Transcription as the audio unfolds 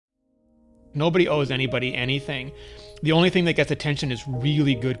Nobody owes anybody anything. The only thing that gets attention is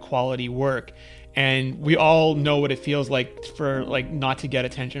really good quality work. And we all know what it feels like for not to get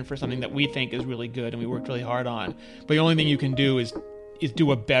attention for something that we think is really good and we worked really hard on. But the only thing you can do is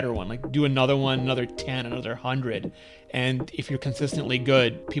do a better one, like do another one, another 10, another 100. And if you're consistently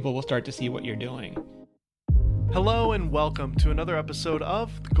good, people will start to see what you're doing. Hello and welcome to another episode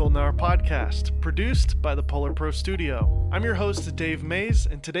of the Golden Hour Podcast, produced by the Polar Pro Studio. I'm your host, Dave Mays,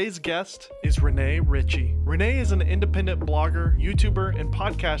 and today's guest is Rene Ritchie. Rene is an independent blogger, YouTuber, and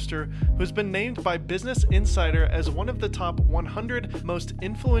podcaster who has been named by Business Insider as one of the top 100 most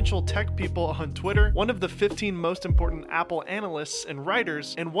influential tech people on Twitter, one of the 15 most important Apple analysts and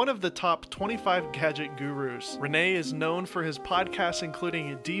writers, and one of the top 25 gadget gurus. Rene is known for his podcasts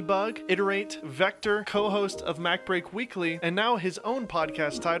including Debug, Iterate, Vector, co-host of MacBreak Weekly, and now his own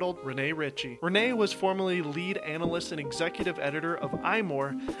podcast titled Rene Ritchie. Rene was formerly lead analyst and executive editor of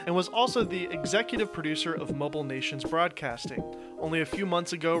iMore, and was also the executive producer of Mobile Nations Broadcasting. Only a few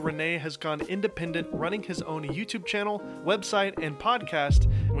months ago, Rene has gone independent, running his own YouTube channel, website, and podcast,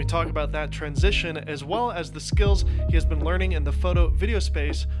 and we talk about that transition as well as the skills he has been learning in the photo video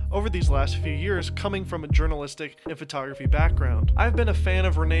space over these last few years, coming from a journalistic and photography background. I've been a fan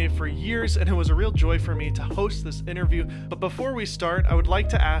of Rene for years, and it was a real joy for me to host this interview. But before we start, I would like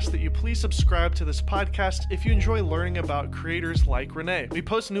to ask that you please subscribe to this podcast if you enjoy learning about creators like Rene. We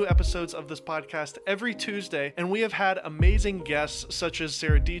post new episodes of this podcast every Tuesday, and we have had amazing guests such as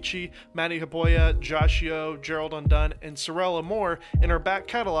Sarah Dietschy, Maddie Haboya, Josh Yeo, Gerald Undone, and Sorella Moore in our back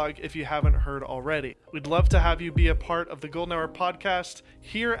catalog if you haven't heard already. We'd love to have you be a part of the Golden Hour Podcast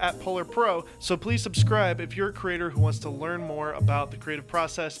here at Polar Pro, so please subscribe if you're a creator who wants to learn more about the creative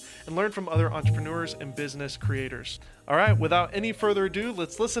process and learn from other entrepreneurs and business creators. All right, without any further ado,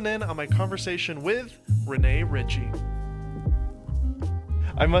 let's listen in on my conversation with Rene Ritchie.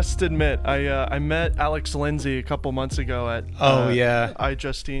 I must admit, I met Alex Lindsay a couple months ago at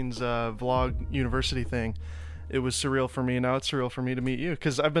iJustine's Vlog University thing. It was surreal for me. Now it's surreal for me to meet you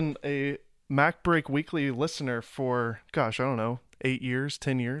because I've been a MacBreak Weekly listener for, gosh, I don't know, 8 years,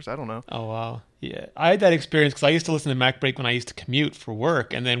 10 years, I don't know. Oh, wow. Yeah. I had that experience because I used to listen to MacBreak when I used to commute for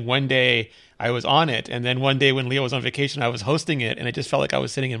work. And then one day I was on it. And then one day when Leo was on vacation, I was hosting it. And it just felt like I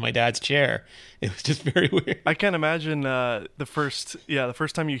was sitting in my dad's chair. It was just very weird. I can't imagine the first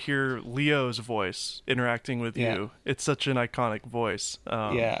time you hear Leo's voice interacting with you. It's such an iconic voice.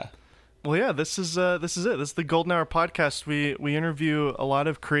 Well, yeah, this is it. This is the Golden Hour Podcast. We interview a lot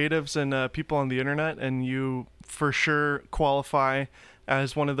of creatives and people on the internet, and you for sure qualify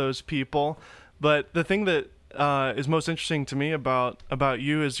as one of those people. But the thing that is most interesting to me about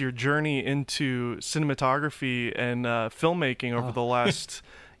you is your journey into cinematography and filmmaking over the last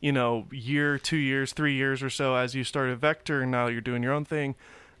year, 2 years, 3 years or so as you started Vector, and now you're doing your own thing.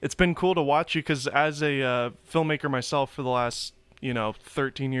 It's been cool to watch you because as a filmmaker myself for the last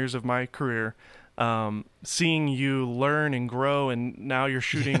 13 years of my career, seeing you learn and grow, and now you're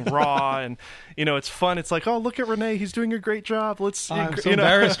shooting raw, and it's fun. It's like, oh, look at Rene, he's doing a great job. I'm so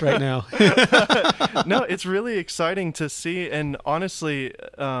embarrassed right now. No, it's really exciting to see, and honestly,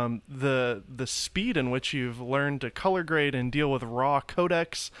 the speed in which you've learned to color grade and deal with raw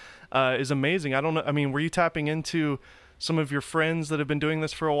codecs is amazing. I don't know. I mean, were you tapping into some of your friends that have been doing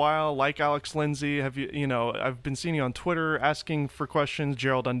this for a while, like Alex Lindsay? Have you, I've been seeing you on Twitter asking for questions.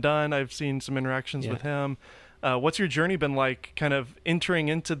 Gerald Undone, I've seen some interactions with him. What's your journey been like, kind of entering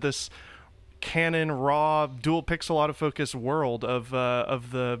into this Canon raw dual pixel autofocus world of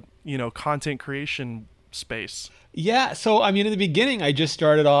the content creation space? Yeah, so I mean, in the beginning, I just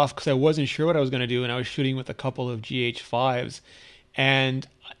started off because I wasn't sure what I was going to do, and I was shooting with a couple of GH5s, and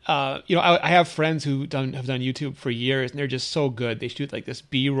I have friends who have done YouTube for years, and they're just so good. They shoot like this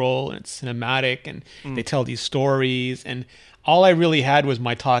B-roll, and it's cinematic, and they tell these stories, and all I really had was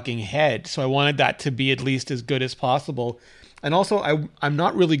my talking head, so I wanted that to be at least as good as possible. And also, I'm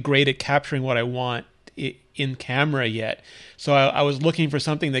not really great at capturing what I want in camera yet, so I was looking for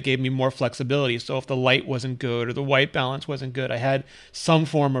something that gave me more flexibility. So if the light wasn't good or the white balance wasn't good, I had some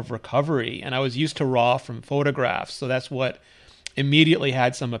form of recovery, and I was used to RAW from photographs, so that's what immediately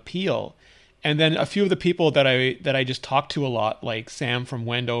had some appeal. And then a few of the people that I just talked to a lot, like Sam from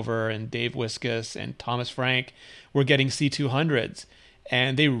Wendover and Dave Wiskus and Thomas Frank, were getting C200s,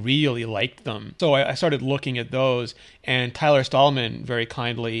 and they really liked them. So I started looking at those, and Tyler Stallman very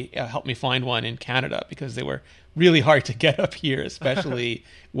kindly helped me find one in Canada because they were really hard to get up here, especially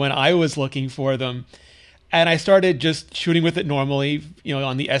when I was looking for them. And I started just shooting with it normally,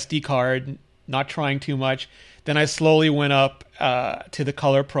 on the SD card, not trying too much. Then I slowly went up to the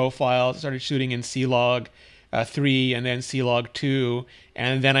color profile, started shooting in C-Log, 3 and then CLog 2,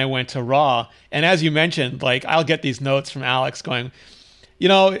 and then I went to RAW. And as you mentioned, like I'll get these notes from Alex going,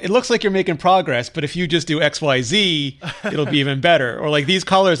 it looks like you're making progress, but if you just do XYZ, it'll be even better. Or like these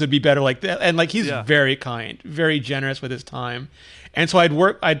colors would be better like that. And like he's very kind, very generous with his time. And so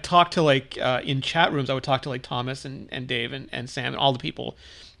I'd talk to like in chat rooms, I would talk to like Thomas and Dave and Sam and all the people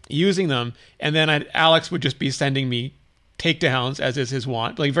using them. And then Alex would just be sending me takedowns, as is his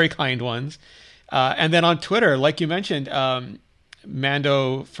wont, like very kind ones. And then on Twitter, like you mentioned,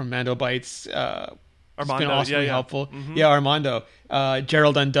 Mando from Mando Bites, Armando, it's been awesomely helpful. Mm-hmm. Yeah, Armando,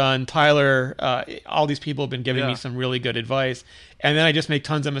 Gerald Undone, Tyler, all these people have been giving me some really good advice. And then I just make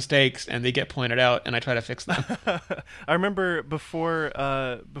tons of mistakes and they get pointed out and I try to fix them. I remember before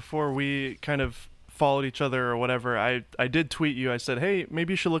we kind of followed each other or whatever, I did tweet you. I said, hey,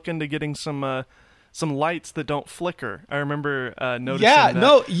 maybe you should look into getting some lights that don't flicker. I remember noticing that.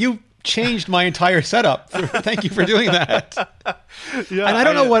 No, you changed my entire setup. Thank you for doing that. And I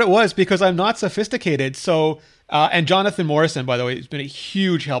don't know what it was because I'm not sophisticated. So, and Jonathan Morrison, by the way, has been a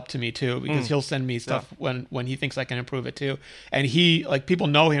huge help to me too, because he'll send me stuff when he thinks I can improve it too. And he, like, people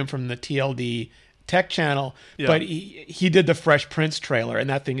know him from the TLD Tech channel, but he did the Fresh Prince trailer, and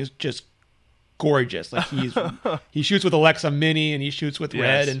that thing is just gorgeous. Like he shoots with Alexa Mini and he shoots with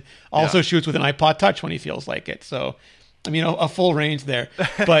Red and also shoots with an iPod Touch when he feels like it. So, I mean, a full range there.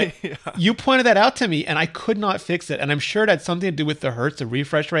 But you pointed that out to me and I could not fix it. And I'm sure it had something to do with the hertz, the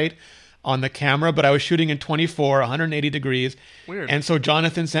refresh rate on the camera, but I was shooting in 24, 180 degrees. Weird. And so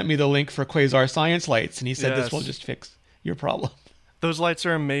Jonathan sent me the link for Quasar Science lights and he said, this will just fix your problem. Those lights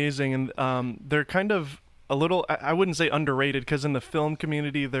are amazing. And they're kind of a little, I wouldn't say underrated, because in the film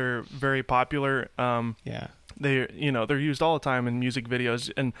community, they're very popular. They're used all the time in music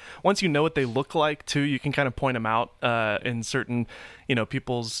videos, and once you know what they look like too, you can kind of point them out in certain,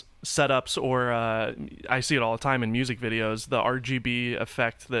 people's setups, or I see it all the time in music videos, the RGB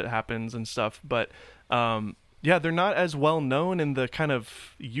effect that happens and stuff. But they're not as well known in the kind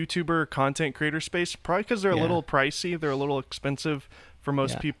of YouTuber content creator space, probably because they're a little pricey, they're a little expensive for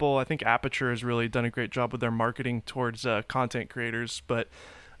most people. I think Aperture has really done a great job with their marketing towards content creators, but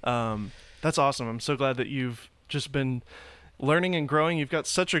that's awesome. I'm so glad that you've just been learning and growing. You've got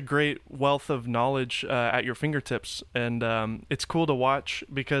such a great wealth of knowledge at your fingertips, and it's cool to watch,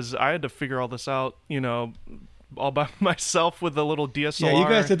 because I had to figure all this out, all by myself with a little DSLR. Yeah, you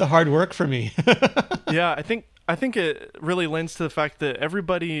guys did the hard work for me. Yeah, I think it really lends to the fact that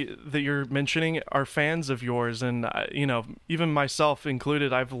everybody that you're mentioning are fans of yours, and even myself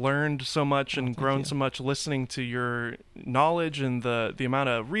included. I've learned so much and grown so much listening to your knowledge and the amount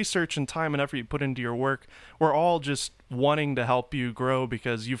of research and time and effort you put into your work. We're all just wanting to help you grow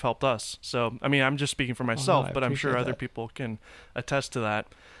because you've helped us. So, I mean, I'm just speaking for myself, but I'm sure other people can attest to that.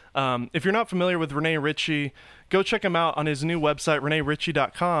 If you're not familiar with Rene Ritchie, go check him out on his new website,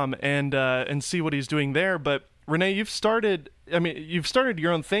 reneritchie.com, and see what he's doing there. But Rene, you've started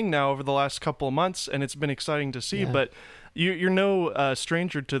your own thing now over the last couple of months, and it's been exciting to see. But you're no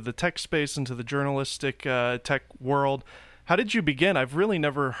stranger to the tech space and to the journalistic tech world. How did you begin? I've really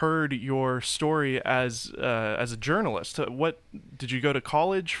never heard your story as a journalist. What did you go to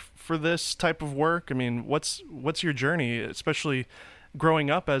college for this type of work? I mean, what's your journey, especially growing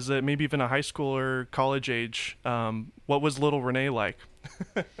up as maybe even a high school or college age? What was little Rene like?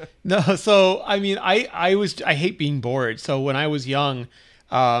 No, so I mean, I hate being bored. So when I was young,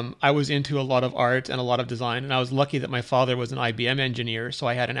 I was into a lot of art and a lot of design, and I was lucky that my father was an IBM engineer, so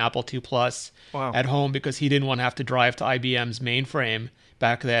I had an Apple II Plus at home because he didn't want to have to drive to IBM's mainframe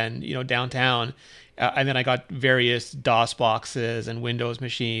back then, downtown. And then I got various DOS boxes and Windows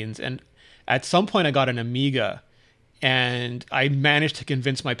machines, and at some point I got an Amiga, and I managed to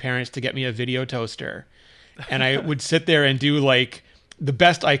convince my parents to get me a video toaster, and I would sit there and do like the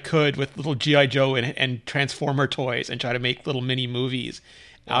best I could with little G.I. Joe and Transformer toys and try to make little mini movies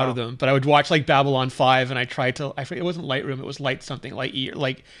out of them. But I would watch like Babylon 5, and I forget, it wasn't Lightroom, it was Light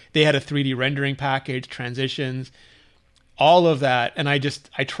like they had a 3D rendering package, transitions, all of that. And I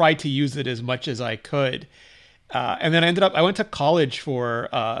tried to use it as much as I could. And then I went to college for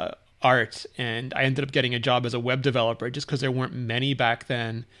art, and I ended up getting a job as a web developer just because there weren't many back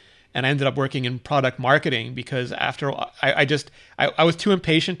then. And I ended up working in product marketing because after I was too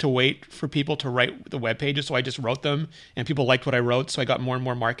impatient to wait for people to write the web pages, so I just wrote them, and people liked what I wrote, so I got more and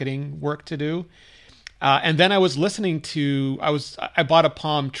more marketing work to do. And then I was listening to I bought a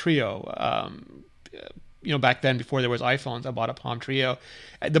Palm Trio. Back then, before there was iPhones, I bought a Palm Trio.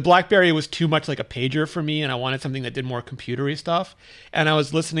 The BlackBerry was too much like a pager for me, and I wanted something that did more computery stuff. And I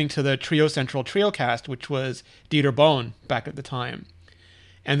was listening to the Trio Central TrioCast, which was Dieter Bohn back at the time.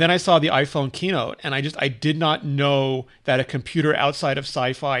 And then I saw the iPhone keynote, and I did not know that a computer outside of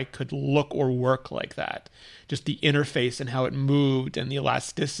sci-fi could look or work like that. Just the interface and how it moved, and the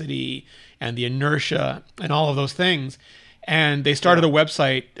elasticity and the inertia and all of those things. And they started a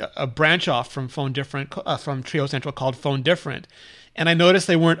website, a branch off from from Trio Central called Phone Different. And I noticed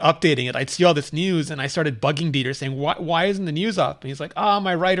they weren't updating it. I'd see all this news, and I started bugging Dieter saying, why isn't the news up? And he's like,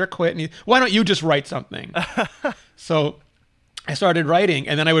 my writer quit. And why don't you just write something? So I started writing,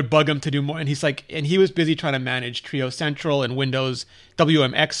 and then I would bug him to do more. And he's like, and he was busy trying to manage Trio Central and Windows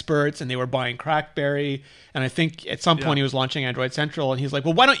WM Experts, and they were buying Crackberry. And I think at some point he was launching Android Central, and he's like,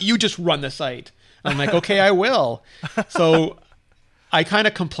 well, why don't you just run the site? And I'm like, okay, I will. So I kind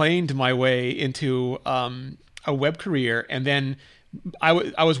of complained my way into a web career, and then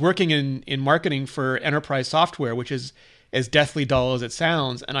I was working in marketing for enterprise software, which is as deathly dull as it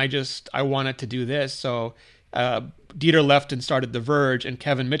sounds, and I wanted to do this. So Dieter left and started The Verge, and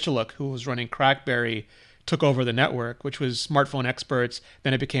Kevin Michaluk, who was running Crackberry, took over the network, which was Smartphone Experts.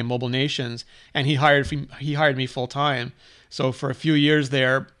 Then it became Mobile Nations, and he hired me full time. So for a few years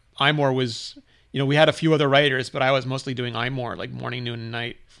there, iMore was, we had a few other writers, but I was mostly doing iMore, like morning, noon, and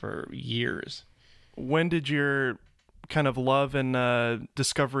night for years. When did your kind of love and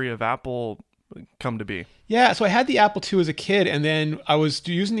discovery of Apple come to be? Yeah, so I had the Apple II as a kid, and then I was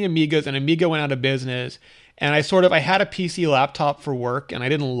using the Amigas, and Amiga went out of business. And I had a PC laptop for work, and I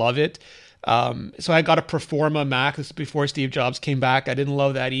didn't love it. So I got a Performa Mac. This is before Steve Jobs came back. I didn't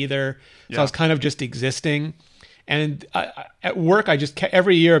love that either. So I was kind of just existing. And at work, I just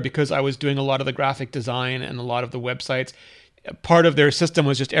every year, because I was doing a lot of the graphic design and a lot of the websites, part of their system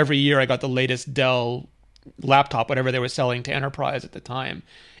was just every year I got the latest Dell laptop, whatever they were selling to enterprise at the time.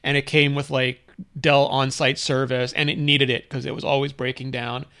 And it came with like Dell on-site service, and it needed it because it was always breaking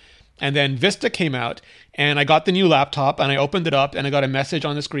down. And then Vista came out, and I got the new laptop, and I opened it up, and I got a message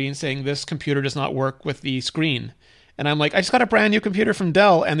on the screen saying this computer does not work with the screen. And I'm like, I just got a brand new computer from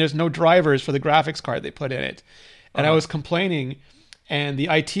Dell, and there's no drivers for the graphics card they put in it. And I was complaining, and the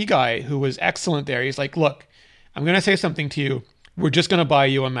IT guy, who was excellent there, he's like, look, I'm going to say something to you. We're just going to buy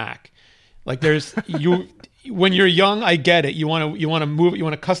you a Mac. Like there's you. When you're young, I get it. You want to move, you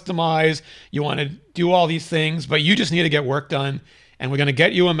want to customize, you want to do all these things, but you just need to get work done. And we're going to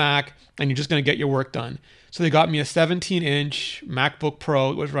get you a Mac, and you're just going to get your work done. So they got me a 17-inch MacBook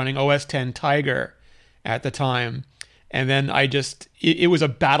Pro. It was running OS X Tiger at the time. And then it was a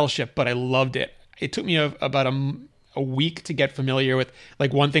battleship, but I loved it. It took me about a week to get familiar with,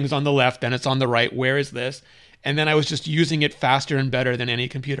 like, one thing's on the left, then it's on the right. Where is this? And then I was just using it faster and better than any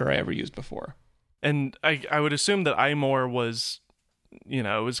computer I ever used before. And I would assume that iMore was,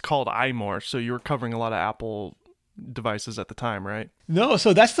 it was called iMore, so you were covering a lot of Apple devices at the time, right? No,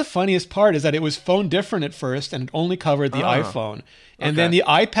 so that's the funniest part, is that it was Phone Different at first, and it only covered the iPhone. And then the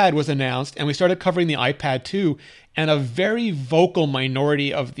iPad was announced, and we started covering the iPad too, and a very vocal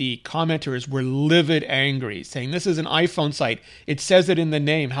minority of the commenters were livid angry, saying, this is an iPhone site. It says it in the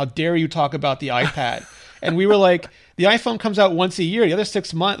name. How dare you talk about the iPad? And we were like, the iPhone comes out once a year. The other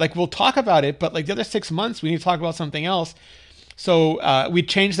 6 months, like, we'll talk about it, but like the other 6 months, we need to talk about something else. So we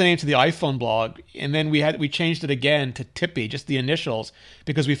changed the name to the iPhone blog, and then we changed it again to Tippy, just the initials,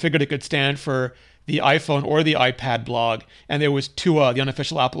 because we figured it could stand for the iPhone or the iPad blog. And there was Tua, the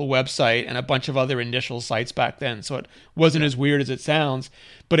unofficial Apple website, and a bunch of other initial sites back then. So it wasn't as weird as it sounds,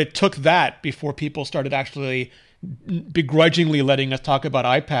 but it took that before people started actually begrudgingly letting us talk about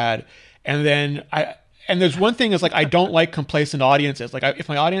iPad. And then And there's one thing is, like, I don't like complacent audiences. Like, if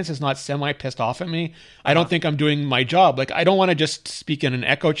my audience is not semi-pissed off at me, I don't think I'm doing my job. Like, I don't want to just speak in an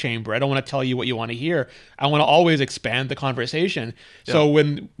echo chamber. I don't want to tell you what you want to hear. I want to always expand the conversation. Yeah. So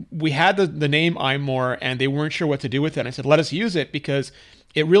when we had the name iMore and they weren't sure what to do with it, I said, let us use it because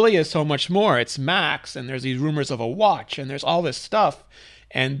it really is so much more. It's Macs, and there's these rumors of a watch, and there's all this stuff.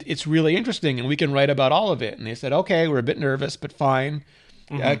 And it's really interesting, and we can write about all of it. And they said, okay, we're a bit nervous, but fine.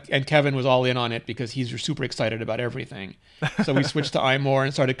 Mm-hmm. And Kevin was all in on it because he's super excited about everything. So we switched to iMore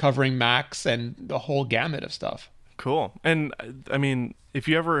and started covering Macs and the whole gamut of stuff. Cool. And I mean, if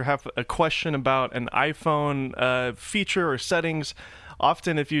you ever have a question about an iPhone feature or settings,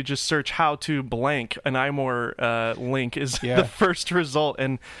 often if you just search how to blank, an iMore link is the first result.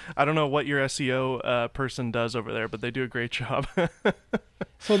 And I don't know what your SEO person does over there, but they do a great job.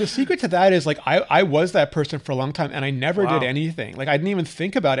 So the secret to that is, like, I was that person for a long time, and I never did anything. Like, I didn't even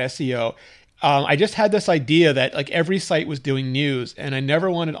think about SEO. I just had this idea that, like, every site was doing news, and I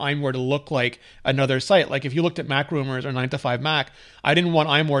never wanted iMore to look like another site. Like, if you looked at Mac Rumors or 9 to 5 Mac, I didn't want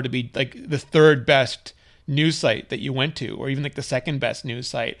iMore to be like the third best news site that you went to, or even like the second best news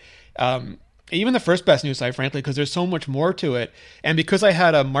site. even the first best news site, frankly, because there's so much more to it. And because I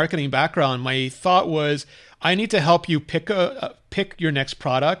had a marketing background, my thought was I need to help you pick your next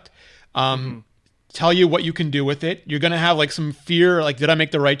product. Tell you what you can do with it. You're going to have like some fear, like, did I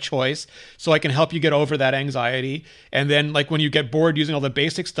make the right choice? So I can help you get over that anxiety. And then like when you get bored using all the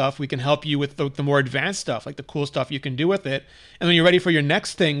basic stuff, we can help you with the more advanced stuff, like the cool stuff you can do with it. And when you're ready for your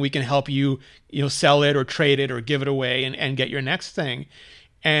next thing, we can help you, sell it or trade it or give it away and get your next thing.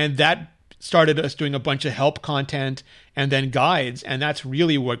 And that started us doing a bunch of help content and then guides. And that's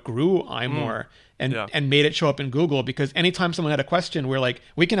really what grew iMore. And made it show up in Google, because anytime someone had a question, we're like,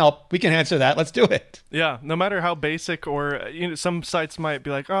 we can help, we can answer that. Let's do it. Yeah. No matter how basic, or, some sites might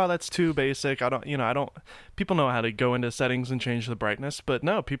be like, oh, that's too basic. People know how to go into settings and change the brightness, but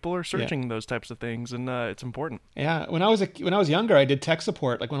no, people are searching those types of things, and it's important. Yeah. When I was younger, I did tech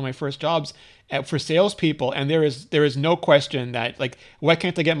support, like one of my first jobs for salespeople. And there is no question that, like, why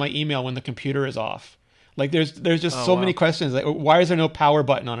can't I get my email when the computer is off? Like there's just many questions. Like, why is there no power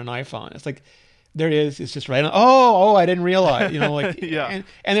button on an iPhone? It's like, there it is. It's just right on. Oh, I didn't realize. Yeah.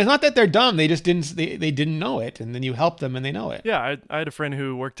 And it's not that they're dumb. They just didn't. They didn't know it, and then you help them, and they know it. Yeah, I had a friend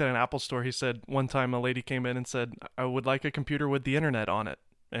who worked at an Apple store. He said one time a lady came in and said, "I would like a computer with the internet on it."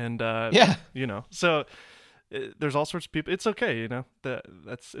 And so there's all sorts of people. It's okay,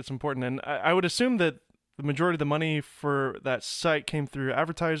 it's important. And I would assume that the majority of the money for that site came through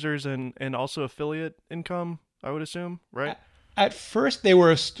advertisers and also affiliate income. I would assume, right? At first, they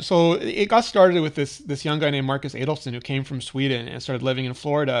were so it got started with this young guy named Marcus Adelson, who came from Sweden and started living in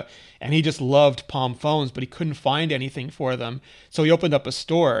Florida, and he just loved Palm phones, but he couldn't find anything for them. So he opened up a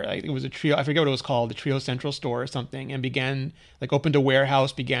store. Like, it was a Treo, I forget what it was called, the Treo Central store or something, and opened a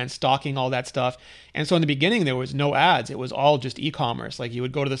warehouse, began stocking all that stuff. And so in the beginning, there was no ads. It was all just e-commerce. Like, you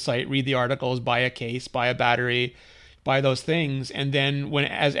would go to the site, read the articles, buy a case, buy a battery, buy those things. And then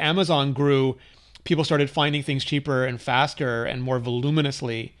as Amazon grew, people started finding things cheaper and faster and more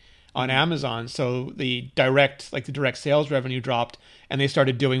voluminously on Amazon. So the direct sales revenue dropped, and they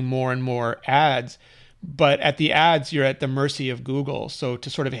started doing more and more ads. But at the ads, you're at the mercy of Google. So to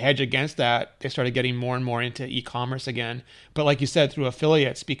sort of hedge against that, they started getting more and more into e-commerce again. But like you said, through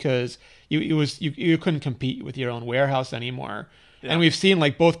affiliates, because you couldn't compete with your own warehouse anymore. Yeah. And we've seen,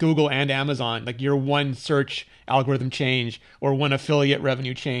 like, both Google and Amazon, like, your one search algorithm change or one affiliate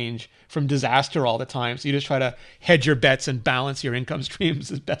revenue change from disaster all the time. So you just try to hedge your bets and balance your income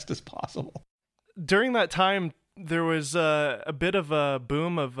streams as best as possible. During that time, there was a bit of a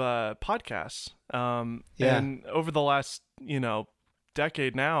boom of podcasts. And over the last,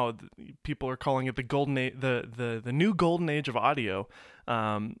 decade now, people are calling it the golden age, the new golden age of audio.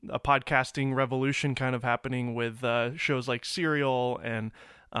 A podcasting revolution kind of happening with shows like Serial and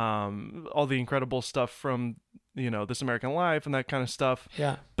all the incredible stuff from This American Life and that kind of stuff.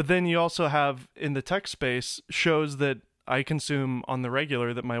 Yeah. But then you also have, in the tech space, shows that I consume on the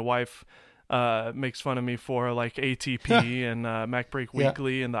regular that my wife makes fun of me for, like ATP and MacBreak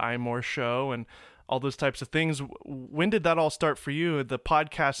Weekly and the iMore Show and all those types of things. When did that all start for you, the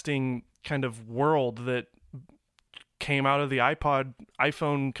podcasting kind of world that came out of the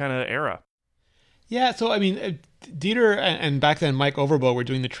iPhone kind of era? Yeah, so I mean, Dieter and back then Mike Overbo were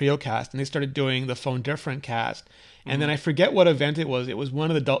doing the TrioCast, and they started doing the Phone Different cast. And then I forget what event it was. It was one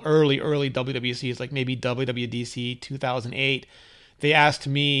of the early WWDCs, like maybe WWDC 2008. They asked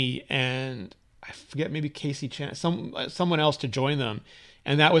me and I forget, maybe Casey Chan, someone else to join them,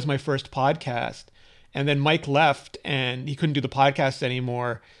 and that was my first podcast. And then Mike left, and he couldn't do the podcast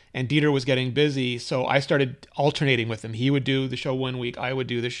anymore, and Dieter was getting busy, so I started alternating with him. He would do the show 1 week, I would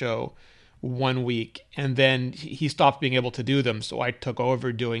do the show 1 week, and then he stopped being able to do them, so I took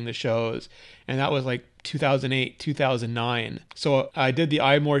over doing the shows, and that was like 2008, 2009. So I did the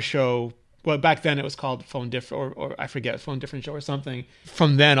iMore show. Well, back then it was called Phone Different, or I forget, Phone Different Show or something.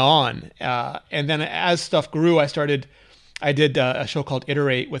 From then on, and then as stuff grew, I did a show called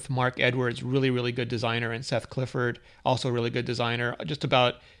Iterate with Mark Edwards, really, really good designer, and Seth Clifford, also a really good designer, just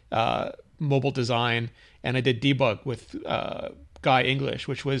about mobile design. And I did Debug with Guy English,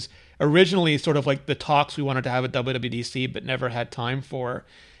 which was originally sort of like the talks we wanted to have at WWDC, but never had time for.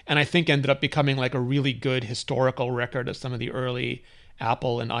 And I think ended up becoming like a really good historical record of some of the early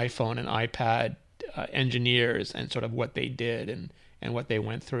Apple and iPhone and iPad engineers and sort of what they did and what they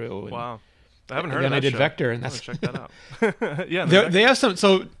went through. And, wow. I haven't heard of that. And I did show. Vector, and that's check that out. Yeah, they have some.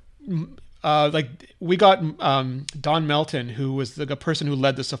 So, like we got Don Melton, who was the person who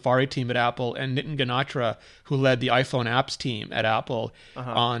led the Safari team at Apple, and Nitin Ganatra, who led the iPhone apps team at Apple,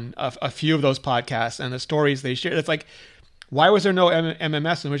 on a few of those podcasts, and the stories they shared. It's like why was there no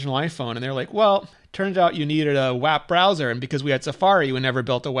MMS in the original iPhone? And they're like, well, turns out you needed a WAP browser. And because we had Safari, we never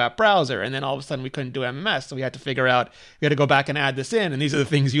built a WAP browser. And then all of a sudden we couldn't do MMS. So we had to figure out, we had to go back and add this in. And these are the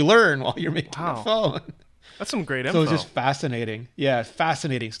things you learn while you're making a phone. That's some great info. So it's just fascinating. Yeah,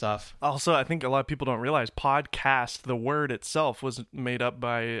 fascinating stuff. Also, I think a lot of people don't realize podcast, the word itself, was made up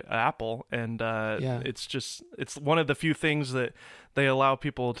by Apple. And it's one of the few things that they allow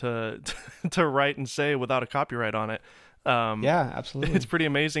people to write and say without a copyright on it. Yeah, absolutely. It's pretty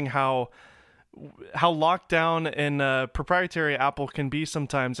amazing how locked down and proprietary Apple can be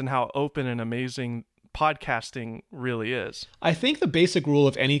sometimes, and how open and amazing podcasting really is. I think the basic rule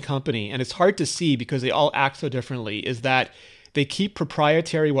of any company, and it's hard to see because they all act so differently, is that they keep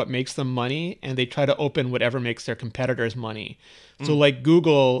proprietary what makes them money, and they try to open whatever makes their competitors money. So like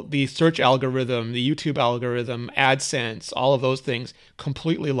Google, the search algorithm, the YouTube algorithm, AdSense, all of those things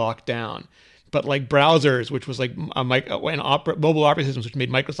completely locked down. But like browsers, which was like mobile operating systems, which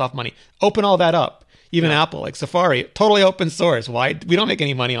made Microsoft money, open all that up. Even Apple, like Safari, totally open source. Why? We don't make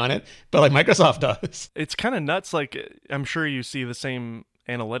any money on it, but like Microsoft does. It's kind of nuts. Like, I'm sure you see the same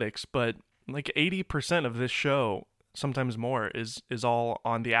analytics, but like 80% of this show, sometimes more, is all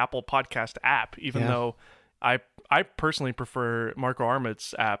on the Apple Podcast app, even though I personally prefer Marco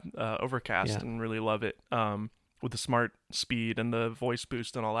Arment's app, Overcast, and really love it with the smart speed and the voice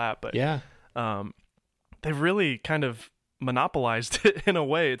boost and all that. But they've really kind of monopolized it in a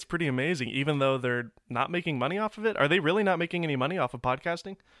way. It's pretty amazing, even though they're not making money off of it. Are they really not making any money off of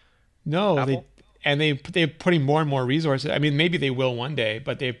podcasting? No, they're putting more and more resources. I mean, maybe they will one day,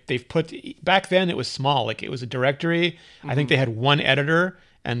 but they've put, back then it was small. Like, it was a directory. I think they had one editor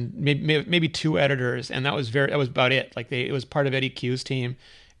and maybe two editors, and that was about it. Like, it was part of Eddie Q's team.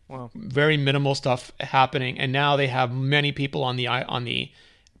 Wow. Very minimal stuff happening, and now they have many people on the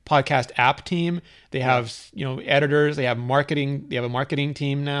podcast app team. They have editors. They have marketing. They have a marketing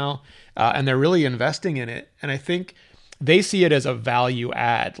team now, and they're really investing in it. And I think they see it as a value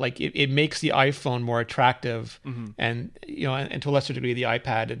add. Like, it makes the iPhone more attractive, and and to a lesser degree the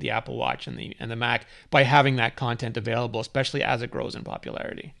iPad, the Apple Watch, and the Mac, by having that content available, especially as it grows in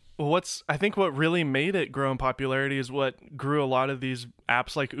popularity. Well, I think what really made it grow in popularity is what grew a lot of these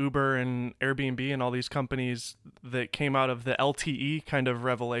apps like Uber and Airbnb and all these companies that came out of the LTE kind of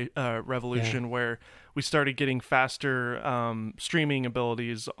revolution, where we started getting faster streaming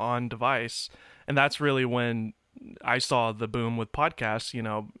abilities on device. And that's really when I saw the boom with podcasts.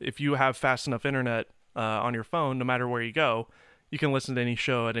 If you have fast enough internet on your phone, no matter where you go, you can listen to any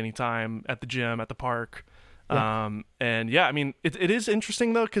show at any time, at the gym, at the park. And I mean, it is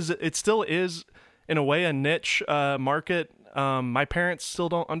interesting though, because it still is in a way a niche market. My parents still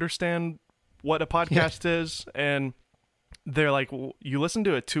don't understand what a podcast is, and they're like, well, you listen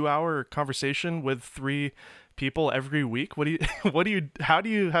to a 2-hour conversation with 3 people every week? How do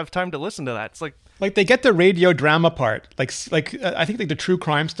you have time to listen to that? It's like they get the radio drama part. Like I think like the true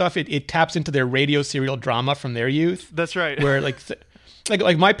crime stuff, it taps into their radio serial drama from their youth. That's right. Where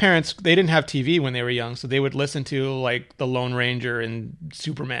like my parents, they didn't have TV when they were young, so they would listen to like the Lone Ranger and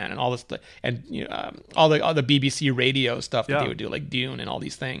Superman and all this stuff, and all the BBC radio stuff that they would do, like Dune and all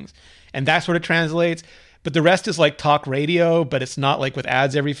these things, and that sort of translates. But the rest is like talk radio, but it's not like with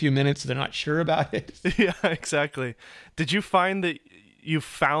ads every few minutes, so they're not sure about it. Yeah, exactly. Did you find that you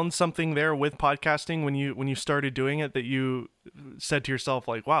found something there with podcasting when you started doing it, that you said to yourself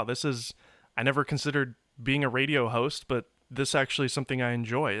like, wow, I never considered being a radio host, but this actually is something I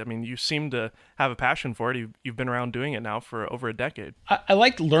enjoy? I mean, you seem to have a passion for it. You've been around doing it now for over a decade. I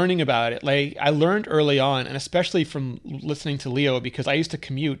liked learning about it. Like, I learned early on, and especially from listening to Leo, because I used to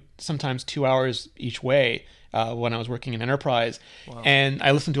commute sometimes 2 hours each way when I was working in enterprise. Wow. And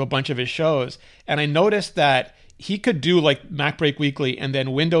I listened to a bunch of his shows, and I noticed that he could do like MacBreak Weekly and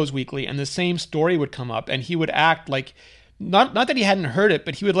then Windows Weekly, and the same story would come up, and he would act like, not that he hadn't heard it,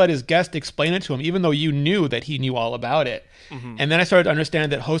 but he would let his guest explain it to him, even though you knew that he knew all about it. Mm-hmm. And then I started to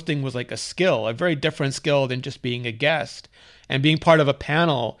understand that hosting was like a skill, a very different skill than just being a guest. And being part of a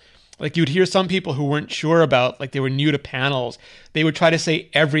panel, like you'd hear some people who weren't sure about, like they were new to panels, they would try to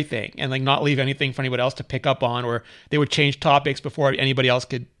say everything and like not leave anything for anybody else to pick up on, or they would change topics before anybody else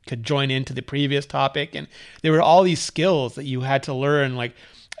could join into the previous topic. And there were all these skills that you had to learn. Like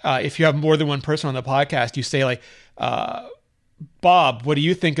if you have more than one person on the podcast, you say like, Bob, what do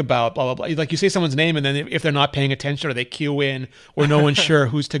you think about blah, blah, blah? Like you say someone's name, and then if they're not paying attention, or they cue in, or no one's sure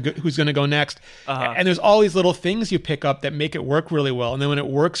who's going to go next. Uh-huh. And there's all these little things you pick up that make it work really well. And then when it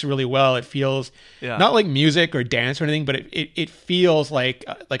works really well, it feels not like music or dance or anything, but it feels like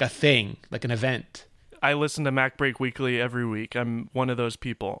a thing, like an event. I listen to Mac Break Weekly every week. I'm one of those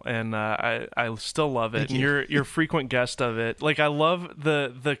people, and I still love it. Thank you. And you're a frequent guest of it. Like, I love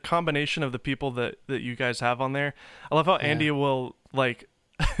the combination of the people that you guys have on there. I love how Andy will, like,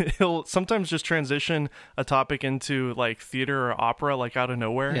 he'll sometimes just transition a topic into like theater or opera, like out of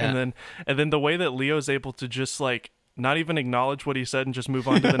nowhere, and then the way that Leo's able to just like not even acknowledge what he said and just move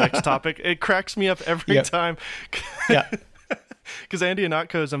on to the next topic, it cracks me up every time. Yeah. Because Andy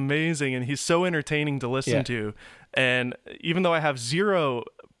Ihnatko is amazing, and he's so entertaining to listen to. And even though I have zero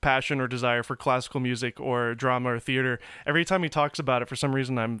passion or desire for classical music or drama or theater, every time he talks about it, for some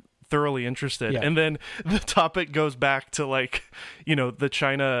reason, I'm thoroughly interested. And then the topic goes back to, like, you know, the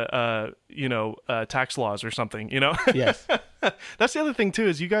China, tax laws or something, you know? Yes. That's the other thing, too,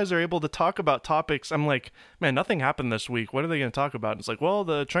 is you guys are able to talk about topics. I'm like, man, nothing happened this week. What are they going to talk about? And it's like, well,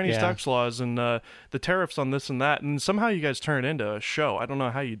 the Chinese tax laws and the tariffs on this and that. And somehow you guys turn it into a show. I don't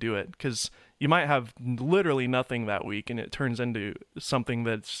know how you do it, because you might have literally nothing that week, and it turns into something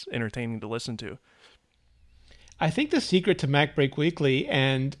that's entertaining to listen to. I think the secret to Mac Break Weekly,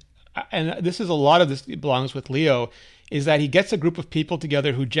 and this is a lot of this belongs with Leo, is that he gets a group of people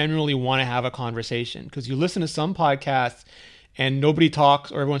together who genuinely want to have a conversation. Because you listen to some podcasts and nobody talks,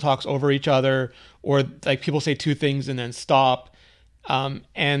 or everyone talks over each other, or like people say two things and then stop.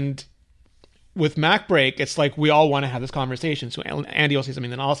 And with Mac Break, it's like we all want to have this conversation. So Andy will say something,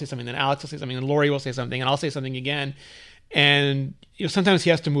 then I'll say something, then Alex will say something, then Lori will say something, and I'll say something again. And you know, sometimes he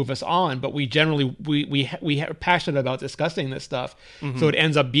has to move us on, but we generally we are passionate about discussing this stuff, so it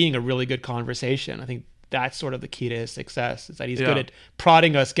ends up being a really good conversation. I think that's sort of the key to his success, is that he's good at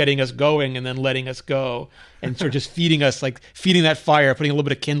prodding us, getting us going, and then letting us go, and sort of just feeding us, like feeding that fire, putting a little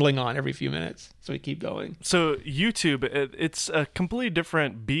bit of kindling on every few minutes, so we keep going. So YouTube, it's a completely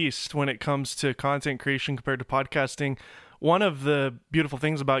different beast when it comes to content creation compared to podcasting. One of the beautiful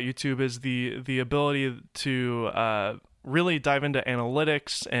things about YouTube is the ability to really dive into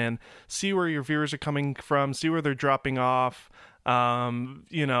analytics and see where your viewers are coming from, see where they're dropping off.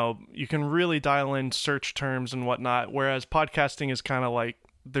 You know, you can really dial in search terms and whatnot, whereas podcasting is kind of like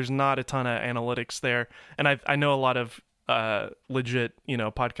there's not a ton of analytics there. And I know a lot of legit, you know,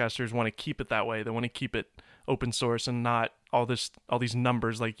 podcasters want to keep it that way. They want to keep it open source and not all these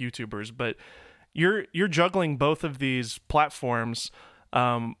numbers like YouTubers. But you're juggling both of these platforms.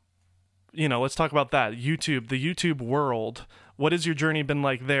 You know, let's talk about that. YouTube, the YouTube world. What has your journey been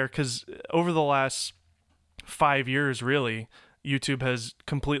like there? Because over the last 5 years, really, YouTube has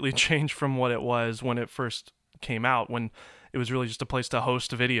completely changed from what it was when it first came out, when it was really just a place to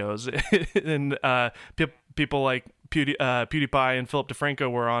host videos. And people like PewDiePie and Philip DeFranco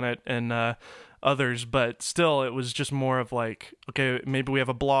were on it, and others, but still it was just more of like, okay, maybe we have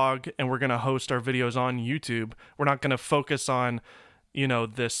a blog and we're going to host our videos on YouTube. We're not going to focus on, you know,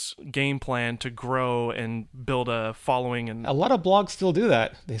 this game plan to grow and build a following. And a lot of blogs still do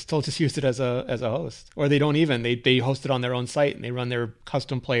that. They still just use it as a host, or they don't even. They host it on their own site and they run their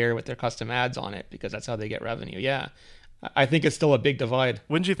custom player with their custom ads on it, because that's how they get revenue. Yeah, I think it's still a big divide.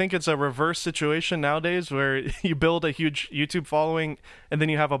 Wouldn't you think it's a reverse situation nowadays, where you build a huge YouTube following and then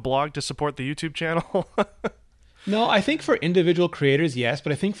you have a blog to support the YouTube channel? No, I think for individual creators, yes,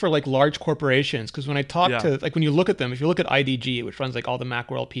 but I think for like large corporations, because when I talk to, like, when you look at them, if you look at IDG, which runs like all the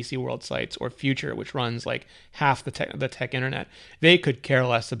Macworld, PC World sites, or Future, which runs like half the tech internet, they could care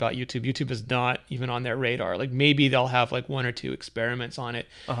less about YouTube. YouTube is not even on their radar. Like, maybe they'll have like one or two experiments on it,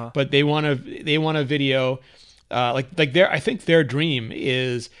 but they want a video. I think their dream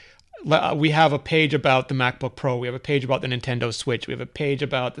is, we have a page about the MacBook Pro, we have a page about the Nintendo Switch, we have a page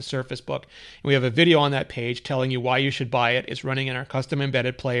about the Surface Book, and we have a video on that page telling you why you should buy it. It's running in our custom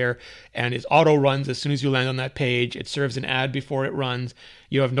embedded player, and it auto runs as soon as you land on that page. It serves an ad before it runs.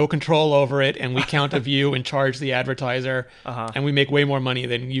 You have no control over it, and we count a view and charge the advertiser, and we make way more money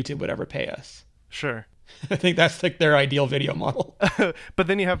than YouTube would ever pay us. Sure. I think that's like their ideal video model. But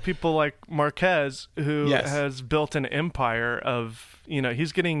then you have people like Marquez, who has built an empire of, you know,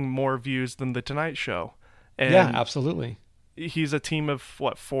 he's getting more views than The Tonight Show. And yeah, absolutely. He's a team of,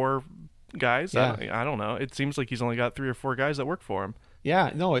 4 guys? Yeah. I don't know. It seems like he's only got 3 or 4 guys that work for him.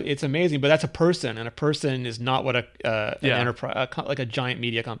 Yeah, no, it's amazing, but that's a person, and a person is not what an enterprise, like a giant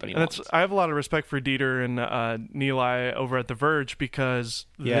media company wants. I have a lot of respect for Dieter and Nilay over at The Verge, because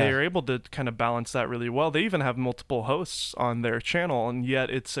they are able to kind of balance that really well. They even have multiple hosts on their channel, and yet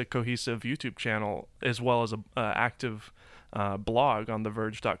it's a cohesive YouTube channel as well as a active blog on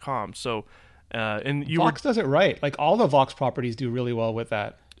TheVerge.com. So, and Vox does it right. Like, all the Vox properties do really well with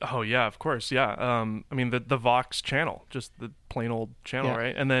that. Oh yeah, of course, yeah. I mean the Vox channel, just the plain old channel,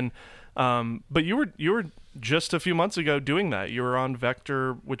 right? And then, but you were just a few months ago doing that. You were on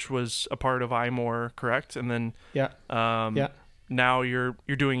Vector, which was a part of iMore, correct? And then now you're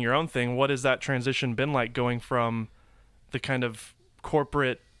doing your own thing. What has that transition been like, going from the kind of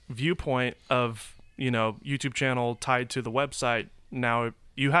corporate viewpoint of, YouTube channel tied to the website? Now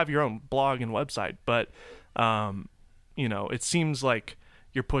you have your own blog and website, but it seems like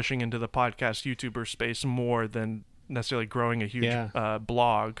you're pushing into the podcast YouTuber space more than necessarily growing a huge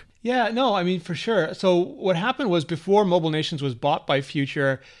blog. Yeah, no, I mean, for sure. So what happened was, before Mobile Nations was bought by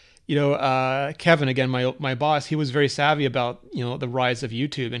Future, Kevin, again, my boss, he was very savvy about, the rise of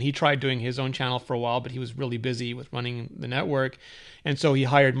YouTube, and he tried doing his own channel for a while, but he was really busy with running the network. And so he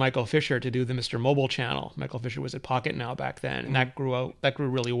hired Michael Fisher to do the Mr. Mobile channel. Michael Fisher was at Pocket Now back then, and that grew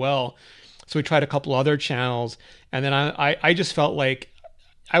really well. So we tried a couple other channels, and then I just felt like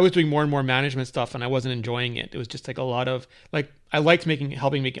I was doing more and more management stuff, and I wasn't enjoying it. It was just like a lot of, like, I liked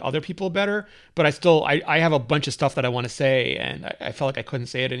helping make other people better, but I have a bunch of stuff that I want to say, and I felt like I couldn't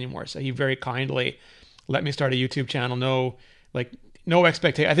say it anymore. So he very kindly let me start a YouTube channel. No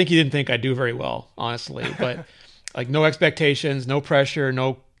expectation. I think he didn't think I'd do very well, honestly, but like, no expectations, no pressure,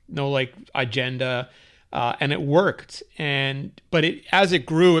 no like agenda. And it worked. But as it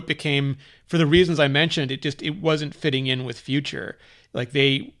grew, it became, for the reasons I mentioned, it wasn't fitting in with Future. Like,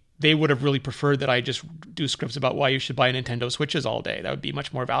 they would have really preferred that I just do scripts about why you should buy Nintendo Switches all day. That would be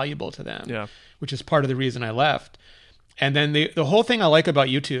much more valuable to them. Yeah. Which is part of the reason I left. And then the whole thing I like about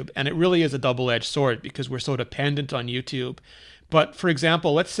YouTube, and it really is a double-edged sword because we're so dependent on YouTube. But for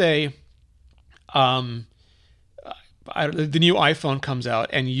example, let's say the new iPhone comes out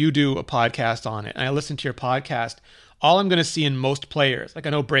and you do a podcast on it, and I listen to your podcast. All I'm going to see in most players, like, I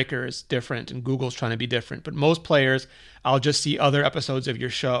know Breaker is different and Google's trying to be different, but most players, I'll just see other episodes of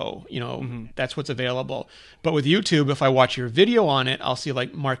your show. That's what's available. But with YouTube, if I watch your video on it, I'll see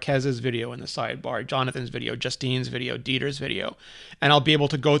like Marquez's video in the sidebar, Jonathan's video, Justine's video, Dieter's video, and I'll be able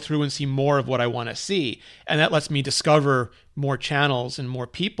to go through and see more of what I want to see. And that lets me discover more channels and more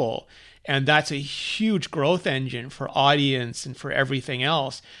people. And that's a huge growth engine for audience and for everything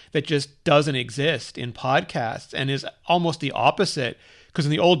else that just doesn't exist in podcasts, and is almost the opposite. Because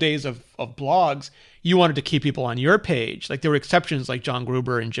in the old days of blogs, you wanted to keep people on your page. Like, there were exceptions like John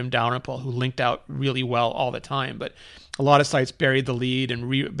Gruber and Jim Dalrymple, who linked out really well all the time. But a lot of sites buried the lead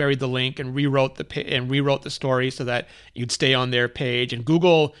and buried the link and rewrote the story so that you'd stay on their page. And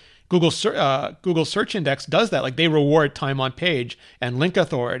Google Search Index does that. Like, they reward time on page and link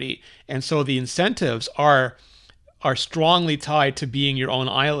authority, and so the incentives are strongly tied to being your own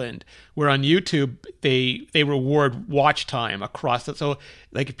island. Where on YouTube, they reward watch time across it. So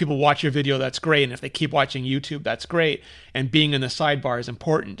like, if people watch your video, that's great, and if they keep watching YouTube, that's great. And being in the sidebar is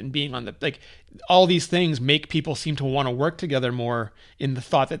important, and being on all these things make people seem to want to work together more, in the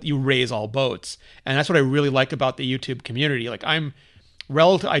thought that you raise all boats. And that's what I really like about the YouTube community. Like, I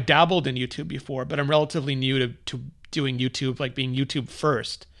dabbled in YouTube before, but I'm relatively new to doing YouTube, like being YouTube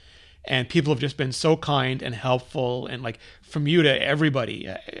first. And people have just been so kind and helpful, and like, from you to everybody,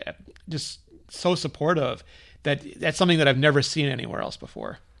 just so supportive, that's something that I've never seen anywhere else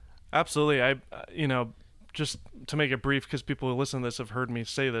before. Absolutely. Just to make it brief, because people who listen to this have heard me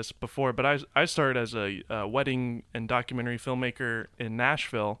say this before, but I started as a wedding and documentary filmmaker in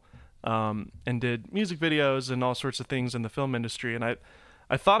Nashville, and did music videos and all sorts of things in the film industry. And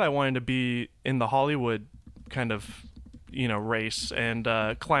I thought I wanted to be in the Hollywood kind of, race, and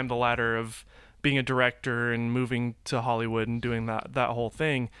climb the ladder of being a director and moving to Hollywood and doing that whole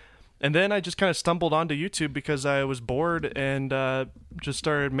thing. And then I just kind of stumbled onto YouTube because I was bored, and just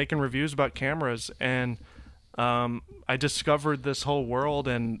started making reviews about cameras. And I discovered this whole world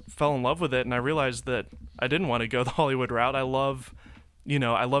and fell in love with it. And I realized that I didn't want to go the Hollywood route. I love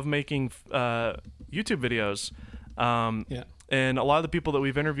making YouTube videos. And a lot of the people that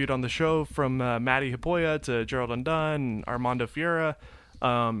we've interviewed on the show, from Maddie Hipoya to Gerald Undone and Armando Fiera,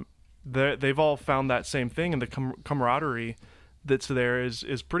 they've all found that same thing, and the camaraderie that's there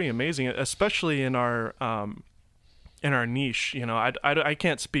is pretty amazing, especially in our niche. I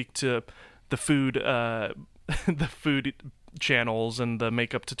can't speak to the food the food channels and the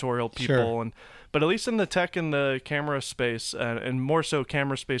makeup tutorial people, sure. But at least in the tech and the camera space, and more so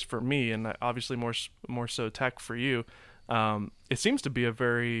camera space for me, and obviously more so tech for you. It seems to be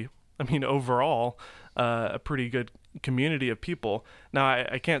overall, a pretty good community of people. Now,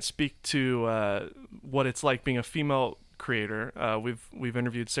 I can't speak to what it's like being a female creator. We've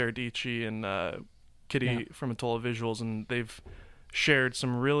interviewed Sarah Dietschy and Kitty from Atolla Visuals, and they've shared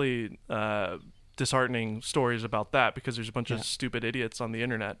some really disheartening stories about that, because there's a bunch of stupid idiots on the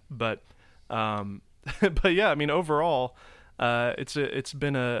internet. But but yeah, overall, It's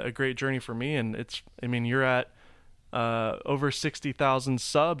been a great journey for me, and you're at over 60,000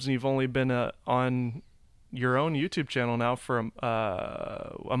 subs, and you've only been on your own YouTube channel now for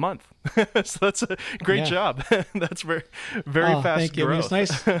a month. So that's a great job. That's very fast thank you. growth. I mean,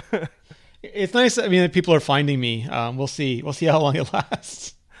 it's nice. It's nice. I mean, that people are finding me. We'll see how long it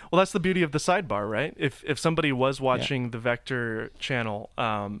lasts. Well, that's the beauty of the sidebar, right? If somebody was watching the Vector channel,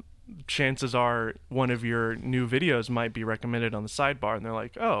 chances are one of your new videos might be recommended on the sidebar, and they're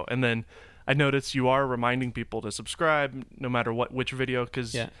like, oh. And then I noticed you are reminding people to subscribe no matter which video,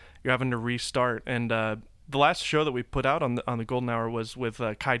 because you're having to restart. And the last show that we put out on the Golden Hour was with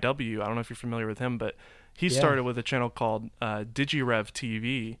Kai W. I don't know if you're familiar with him, but he started with a channel called DigiRev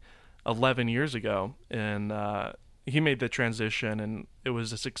TV 11 years ago, and he made the transition, and it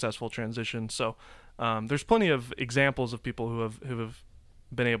was a successful transition. So there's plenty of examples of people who have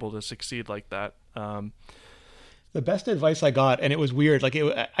been able to succeed like that. The best advice I got, and it was weird,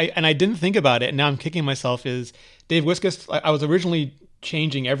 I didn't think about it, and now I'm kicking myself, is Dave Wiskus. I was originally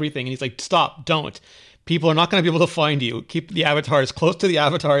changing everything, and he's like, stop, don't. People are not going to be able to find you. Keep the avatar as close to the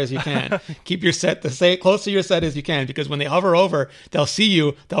avatar as you can. Keep your set close to your set as you can, because when they hover over, they'll see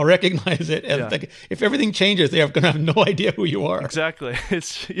you, they'll recognize it. And if everything changes, they're going to have no idea who you are. Exactly.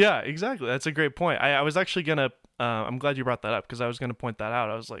 Exactly. That's a great point. I was actually going to, I'm glad you brought that up, because I was going to point that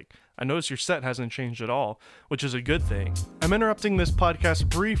out. I was like, I noticed your set hasn't changed at all, which is a good thing. I'm interrupting this podcast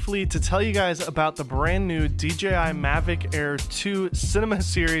briefly to tell you guys about the brand new DJI Mavic Air 2 Cinema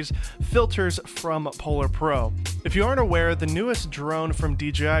Series filters from Polar Pro. If you aren't aware, the newest drone from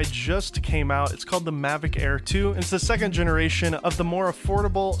DJI just came out. It's called the Mavic Air 2. It's the second generation of the more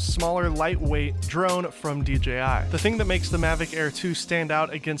affordable, smaller, lightweight drone from DJI. The thing that makes the Mavic Air 2 stand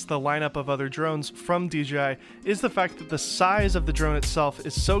out against the lineup of other drones from DJI is the fact that the size of the drone itself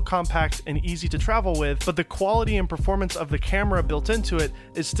is so compact and easy to travel with, but the quality and performance of the camera built into it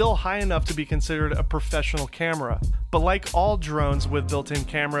is still high enough to be considered a professional camera. But like all drones with built-in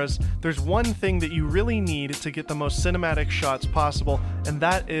cameras, there's one thing that you really need to get the most cinematic shots possible, and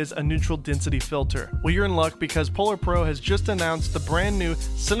that is a neutral density filter. Well, you're in luck, because Polar Pro has just announced the brand new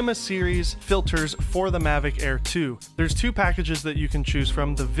Cinema Series filters for the Mavic Air 2. There's two packages that you can choose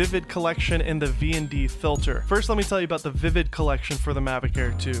from, the Vivid Collection and the V&D filter. First, let me tell you about the Vivid Collection for the Mavic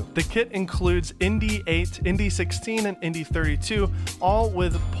Air 2. The kit includes Indy 8, Indy 16, and Indy 32, all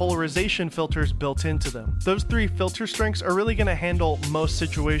with polarization filters built into them. Those three filter strengths are really going to handle most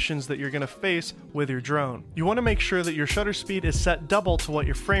situations that you're going to face with your drone. You want to make sure that your shutter speed is set double to what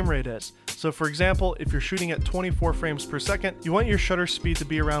your frame rate is. So for example, if you're shooting at 24 frames per second, you want your shutter speed to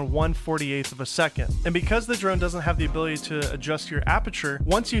be around 1/48th of a second. And because the drone doesn't have the ability to adjust your aperture,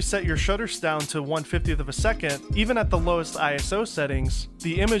 once you set your shutters down to 1/50th of a second, even at the lowest ISO settings,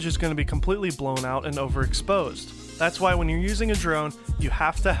 the image is going to be completely blown out and overexposed. That's why when you're using a drone, you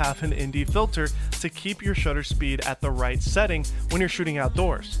have to have an ND filter to keep your shutter speed at the right setting when you're shooting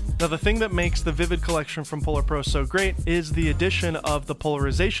outdoors. Now, the thing that makes the Vivid Collection from Polar Pro so great is the addition of the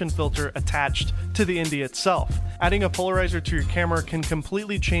polarization filter attached to the ND itself. Adding a polarizer to your camera can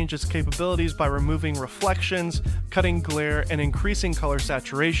completely change its capabilities by removing reflections, cutting glare, and increasing color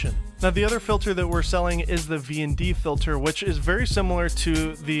saturation. Now, the other filter that we're selling is the V&D filter, which is very similar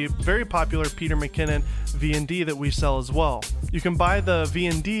to the very popular Peter McKinnon V&D that we sell as well. You can buy the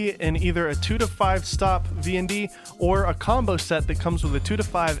V&D in either a 2 to 5 stop V&D or a combo set that comes with a 2 to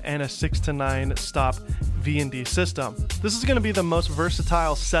 5 and a 6 to 9 stop V&D system. This is going to be the most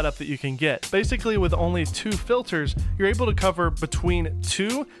versatile setup that you can get. Basically, with only 2 filters, you're able to cover between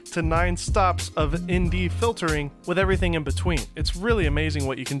 2 to 9 stops of ND filtering with everything in between. It's really amazing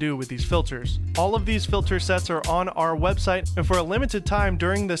what you can do with these filters. All of these filter sets are on our website, and for a limited time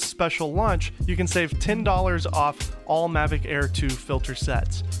during this special launch, you can save $10 off all Mavic Air 2 filter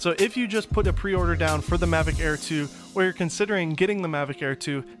sets. So if you just put a pre-order down for the Mavic Air 2, or you're considering getting the Mavic Air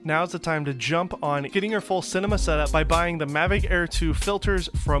 2, now's the time to jump on getting your full cinema setup by buying the Mavic Air 2 filters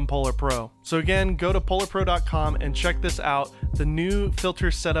from Polar Pro. So again, go to polarpro.com and check this out. The new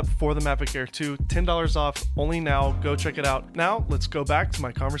filter setup for the Mavic Air 2, $10 off only now. Go check it out. Now, let's go back to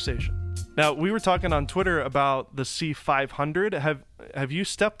my conversation. Now, we were talking on Twitter about the C500. Have you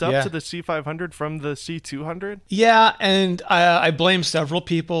stepped up to the C500 from the C200? Yeah, and I blame several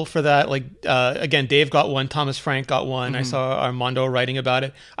people for that. Like, again, Dave got one, Thomas Frank got one. I saw Armando writing about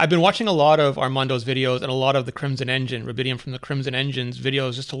it. I've been watching a lot of Armando's videos and a lot of the Crimson Engine, Rubidium from the Crimson Engine's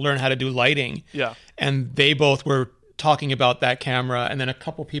videos, just to learn how to do lighting. Yeah. And they both were talking about that camera, and then a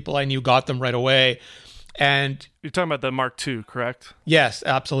couple people I knew got them right away. And you're talking about the Mark II, correct? Yes,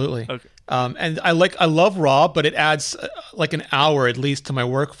 absolutely. Okay. And I love RAW, but it adds like an hour at least to my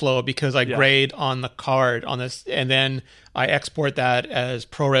workflow because I grade on the card on this, and then I export that as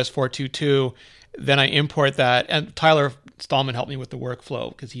ProRes 422. Then I import that, and Tyler Stallman helped me with the workflow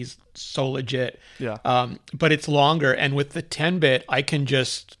because he's so legit. Yeah. But it's longer, and with the 10-bit, I can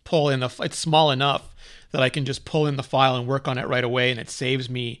just pull in it's small enough that I can just pull in the file and work on it right away, and it saves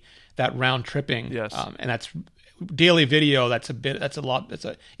me that round tripping. Yes. And that's daily video. It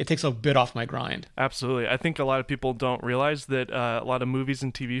takes a bit off my grind. Absolutely. I think a lot of people don't realize that a lot of movies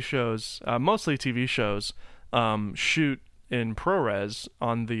and TV shows, mostly TV shows, shoot in ProRes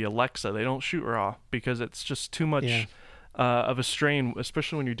on the Alexa. They don't shoot RAW because it's just too much of a strain,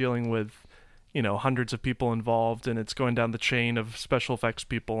 especially when you're dealing with, hundreds of people involved and it's going down the chain of special effects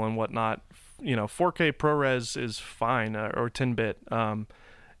people and whatnot. 4K ProRes is fine, or 10-bit.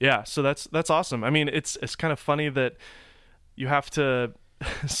 So that's awesome. I mean, it's kind of funny that you have to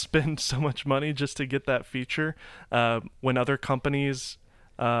spend so much money just to get that feature when other companies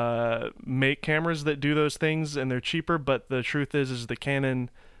make cameras that do those things and they're cheaper. But the truth is the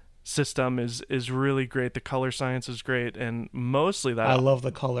Canon system is really great. The color science is great, and mostly that I love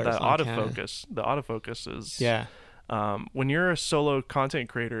the colors. That autofocus. The autofocus is when you're a solo content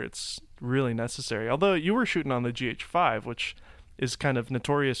creator, it's really necessary. Although you were shooting on the GH5, which is kind of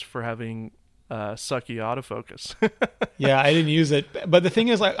notorious for having sucky autofocus. Yeah, I didn't use it. But the thing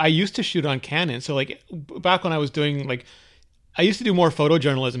is, I used to shoot on Canon. So like back when I was doing I used to do more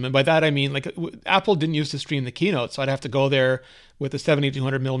photojournalism. And by that, I mean Apple didn't used to stream the keynote. So I'd have to go there with a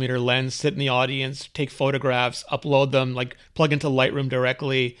 7200 millimeter lens, sit in the audience, take photographs, upload them, plug into Lightroom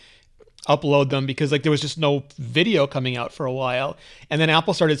directly, upload them because there was just no video coming out for a while. And then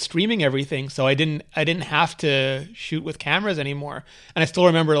Apple started streaming everything, so I didn't have to shoot with cameras anymore. And I still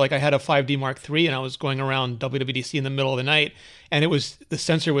remember I had a 5D Mark III and I was going around WWDC in the middle of the night, and the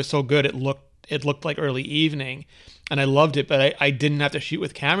sensor was so good it looked like early evening, and I loved it. But I didn't have to shoot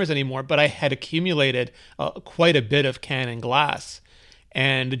with cameras anymore. But I had accumulated quite a bit of Canon glass,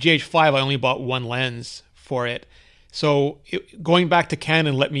 and the GH5 I only bought one lens for it. So going back to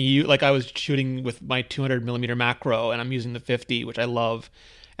Canon let me use, I was shooting with my 200 millimeter macro, and I'm using the 50, which I love,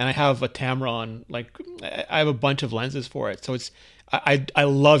 and I have a Tamron. I have a bunch of lenses for it, so I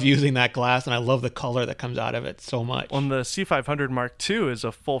love using that glass, and I love the color that comes out of it so much. On the C500 Mark II is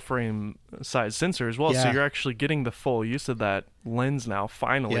a full frame size sensor as well, so you're actually getting the full use of that lens now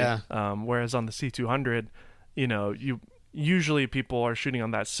finally. Whereas on the C200, usually people are shooting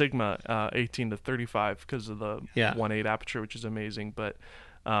on that Sigma 18 to 35 because of the 1.8 aperture, which is amazing. But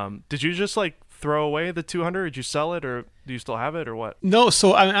did you just throw away the 200? Did you sell it, or do you still have it, or what? No,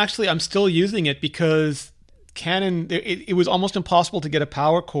 so I'm still using it because Canon, it was almost impossible to get a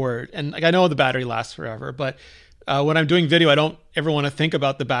power cord. And I know the battery lasts forever, but when I'm doing video, I don't ever want to think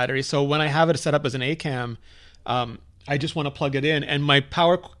about the battery. So when I have it set up as an A-cam, I just want to plug it in, and my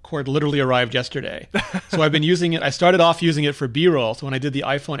power cord literally arrived yesterday. So I've been using it. I started off using it for B-roll. So when I did the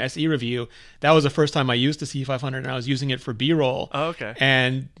iPhone SE review, that was the first time I used the C500, and I was using it for B-roll. Oh, okay.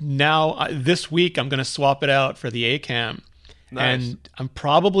 And now this week I'm going to swap it out for the A-cam. Nice. And I'm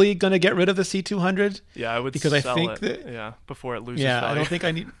probably going to get rid of the C200. Yeah, I would because sell I think it. that Before it loses value. I don't think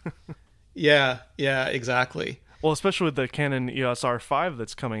I need. Yeah, exactly. Well, especially with the Canon EOS R5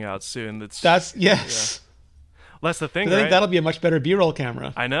 that's coming out soon. That's yes. Yeah. Well, that's the thing, I right? think that'll be a much better B-roll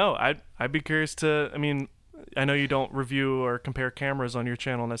camera. I know. I'd be curious to. I mean, I know you don't review or compare cameras on your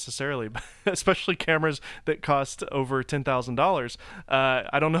channel necessarily, but especially cameras that cost over $10,000.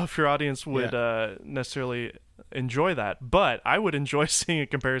 I don't know if your audience would necessarily enjoy that, but I would enjoy seeing a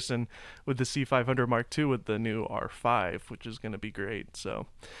comparison with the C500 Mark II with the new R5, which is going to be great. So,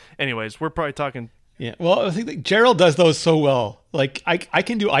 anyways, we're probably talking. Yeah, well, I think that Gerald does those so well. I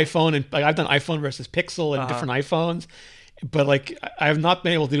can do iPhone, and I've done iPhone versus Pixel and different iPhones, but I have not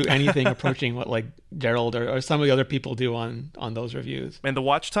been able to do anything approaching what Gerald or some of the other people do on those reviews. And the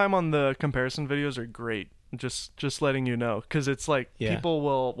watch time on the comparison videos are great. Just letting you know, because it's people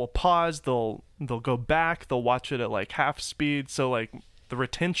will pause, they'll go back, they'll watch it at half speed. So the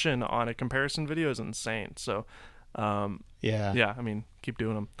retention on a comparison video is insane. So I mean, keep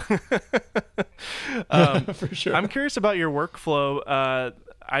doing them. For sure. I'm curious about your workflow.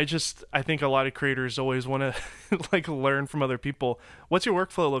 I think a lot of creators always want to learn from other people. What's your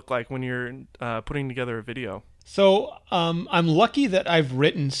workflow look like when you're putting together a video? So I'm lucky that I've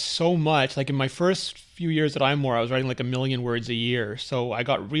written so much. In my first few years at iMore, I was writing 1 million words a year. So I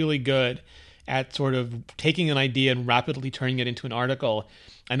got really good at sort of taking an idea and rapidly turning it into an article.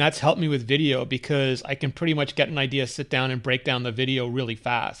 And that's helped me with video because I can pretty much get an idea, sit down and break down the video really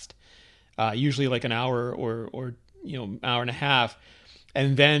fast. Usually an hour or hour and a half.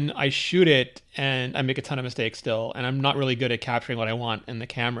 and then I shoot it, and I make a ton of mistakes still, and I'm not really good at capturing what I want in the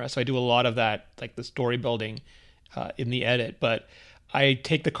camera. So I do a lot of that, like the story building in the edit. But I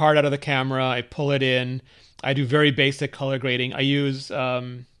take the card out of the camera, I pull it in, I do very basic color grading. I use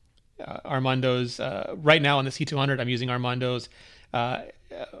Armando's right now on the C200. I'm using Armando's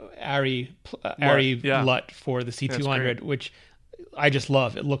Arri LUT for the C200, which I just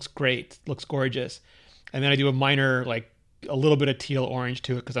love. It looks great, it looks gorgeous. And then I do a minor, like a little bit of teal orange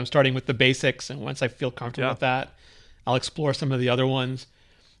to it because I'm starting with the basics, and once I feel comfortable with that, I'll explore some of the other ones.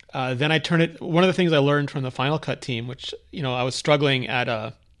 Then I turn it. One of the things I learned from the Final Cut team, which I was struggling at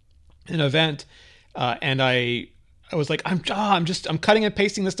an event, and I was like, I'm cutting and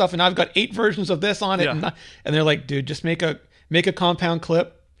pasting this stuff, and I've got 8 versions of this on it, and they're like, dude, just make a compound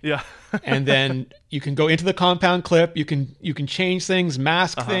clip, and then you can go into the compound clip, you can change things,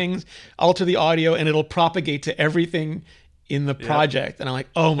 mask things, alter the audio, and it'll propagate to everything in the project. And I'm like,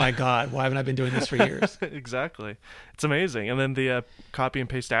 oh my God, why haven't I been doing this for years? Exactly. It's amazing. And then the copy and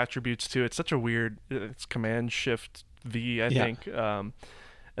paste attributes too. It's such a weird, it's Command Shift V, I think. And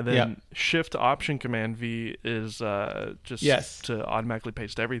then Shift Option Command V is just to automatically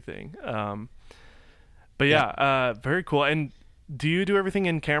paste everything. But very cool. And do you do everything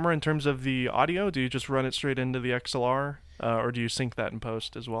in camera in terms of the audio? Do you just run it straight into the XLR, or do you sync that in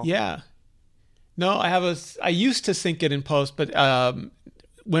post as well? Yeah. No, I used to sync it in post, but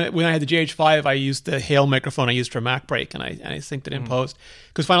when I had the GH5, I used the Hale microphone I used for MacBreak, and I synced it in post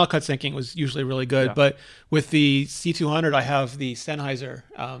because Final Cut syncing was usually really good. Yeah. But with the C200, I have the Sennheiser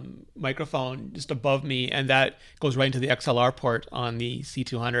microphone just above me, and that goes right into the XLR port on the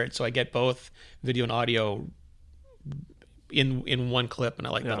C200, so I get both video and audio in one clip, and I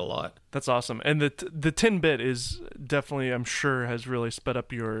like that a lot. That's awesome. And the 10-bit is definitely, I'm sure, has really sped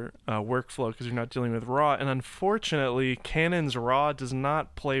up your workflow because you're not dealing with RAW. And unfortunately, Canon's RAW does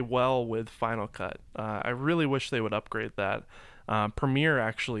not play well with Final Cut. I really wish they would upgrade that. Premiere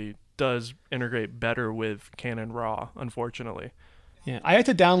actually does integrate better with Canon RAW, unfortunately. Yeah, I had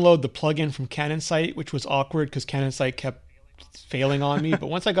to download the plugin from Canon Site, which was awkward because Canon Site kept failing on me. But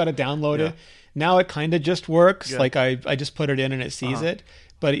once I got it downloaded, now it kind of just works. Like I just put it in and it sees it.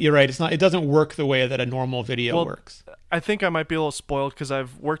 But you're right, it doesn't work the way that a normal video works. I think I might be a little spoiled because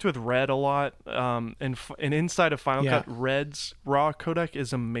I've worked with Red a lot, and inside of Final Cut, Red's RAW codec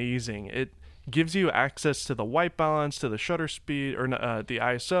is amazing. It gives you access to the white balance, to the shutter speed, or the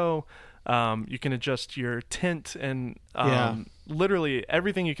ISO. You can adjust your tint and literally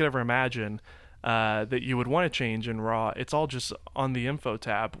everything you could ever imagine that you would want to change in RAW. It's all just on the info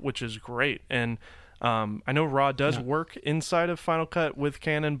tab, which is great. And I know RAW does work inside of Final Cut with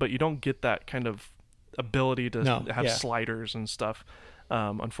Canon, but you don't get that kind of ability to have sliders and stuff,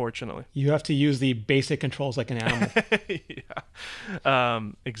 unfortunately. You have to use the basic controls like an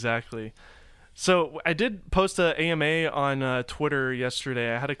animal. Exactly. So I did post a AMA on Twitter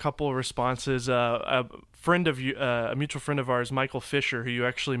yesterday. I had a couple of responses. A mutual friend of ours, Michael Fisher, who you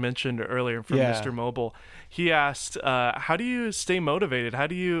actually mentioned earlier from Mr. Mobile, he asked, how do you stay motivated?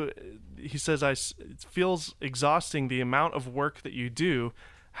 He says, it feels exhausting, the amount of work that you do.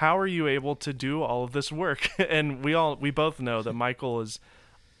 How are you able to do all of this work? And we both know that Michael is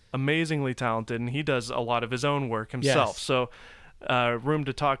amazingly talented, and he does a lot of his own work himself. Yes. So room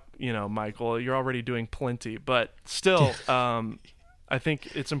to talk, Michael, you're already doing plenty, but still, I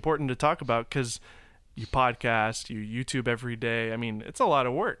think it's important to talk about because you podcast, you YouTube every day. I mean, it's a lot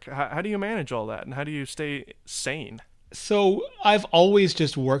of work. How do you manage all that, and how do you stay sane? So I've always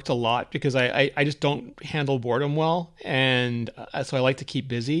just worked a lot because I just don't handle boredom well, and so I like to keep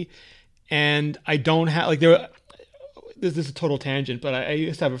busy. And I don't have this is a total tangent, but I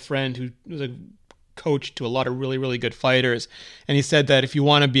used to have a friend who was a coach to a lot of really, really good fighters, and he said that if you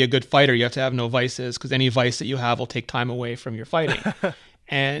want to be a good fighter, you have to have no vices because any vice that you have will take time away from your fighting.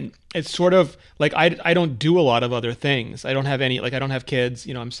 And it's sort of like I don't do a lot of other things. I don't have any, I don't have kids,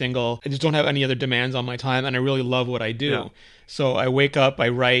 I'm single. I just don't have any other demands on my time, and I really love what I do. Yeah. So I wake up, I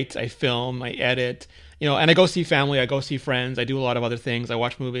write, I film, I edit, and I go see family, I go see friends, I do a lot of other things, I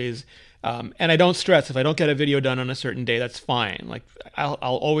watch movies, and I don't stress. If I don't get a video done on a certain day, that's fine. Like I'll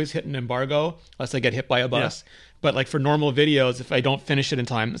always hit an embargo unless I get hit by a bus. Yeah. But for normal videos, if I don't finish it in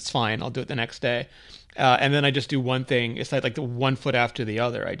time, that's fine. I'll do it the next day. And then I just do one thing. It's like the one foot after the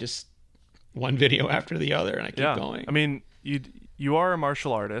other. I just one video after the other, and I keep going. I mean, you are a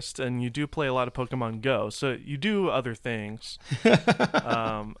martial artist, and you do play a lot of Pokemon Go, so you do other things.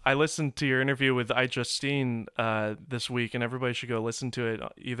 I listened to your interview with iJustine this week, and everybody should go listen to it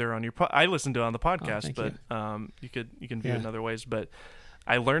either on your. I listened to it on the podcast, but you can view it in other ways. But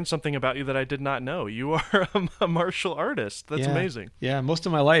I learned something about you that I did not know. You are a martial artist. That's amazing. Yeah, most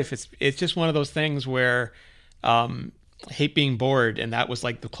of my life, it's just one of those things where I hate being bored, and that was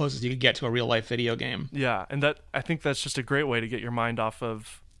like the closest you could get to a real life video game. Yeah, and that I think that's just a great way to get your mind off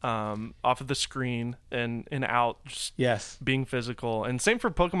of the screen and out, just being physical. And same for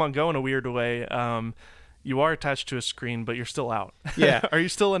Pokemon Go in a weird way. You are attached to a screen, but you're still out. Yeah. Are you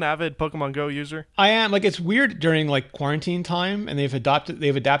still an avid Pokemon Go user? I am. Like, it's weird during like quarantine time, and they've adapted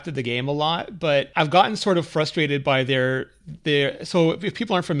the game a lot, but I've gotten sort of frustrated by their so if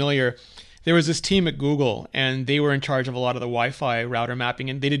people aren't familiar, there was this team at Google, and they were in charge of a lot of the Wi-Fi router mapping,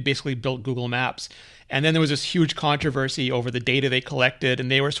 and they did basically build Google Maps. And then there was this huge controversy over the data they collected, and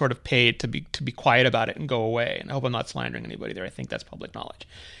they were sort of paid to be quiet about it and go away. And I hope I'm not slandering anybody there. I think that's public knowledge.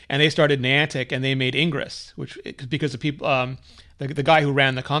 And they started Niantic, and they made Ingress, which because the people, the guy who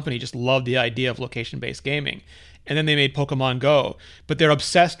ran the company just loved the idea of location-based gaming. And then they made Pokemon Go, but they're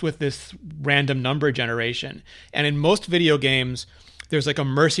obsessed with this random number generation. And in most video games, there's like a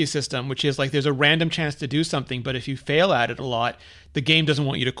mercy system, which is like there's a random chance to do something, but if you fail at it a lot, the game doesn't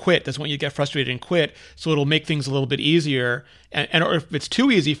want you to quit, doesn't want you to get frustrated and quit, so it'll make things a little bit easier, and or if it's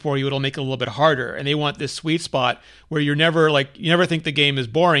too easy for you, it'll make it a little bit harder. And they want this sweet spot where you never think the game is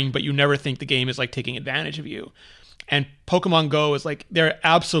boring, but you never think the game is like taking advantage of you. And Pokemon Go is like, they're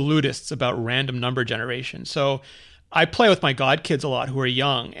absolutists about random number generation. So I play with my godkids a lot who are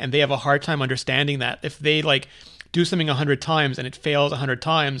young, and they have a hard time understanding that if they like do something 100 times and it fails 100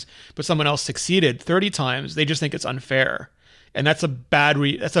 times, but someone else succeeded 30 times, they just think it's unfair. And that's a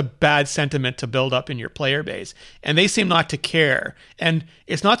bad sentiment to build up in your player base. And they seem not to care. And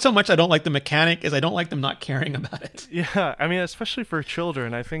it's not so much I don't like the mechanic as I don't like them not caring about it. Yeah, I mean, especially for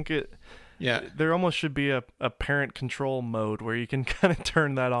children, I think there almost should be a parent control mode where you can kind of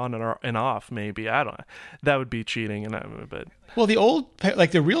turn that on and off. Maybe that would be cheating, but. Well, the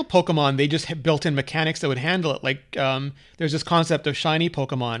real Pokemon, they just have built-in mechanics that would handle it. Like, there's this concept of shiny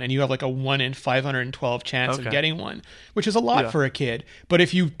Pokemon, and you have like a 1 in 512 chance of getting one, which is a lot for a kid. But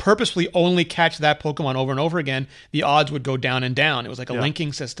if you purposefully only catch that Pokemon over and over again, the odds would go down and down. It was like a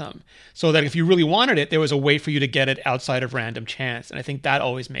linking system. So that if you really wanted it, there was a way for you to get it outside of random chance. And I think that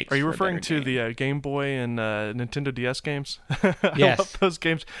always makes Are you referring to game. The Game Boy and Nintendo DS games? Yes. I love those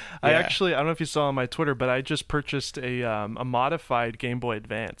games. Yeah. I don't know if you saw on my Twitter, but I just purchased a modified Game Boy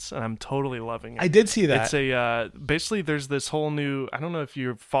Advance, and I'm totally loving it. I did see that. It's basically there's this whole new, I don't know if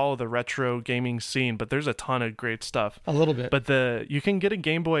you follow the retro gaming scene, but there's a ton of great stuff. A little bit. But you can get a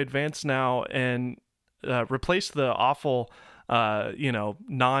Game Boy Advance now and replace the awful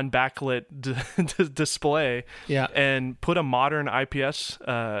non-backlit display, and put a modern IPS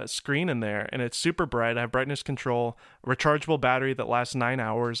screen in there, and it's super bright. I have brightness control, rechargeable battery that lasts 9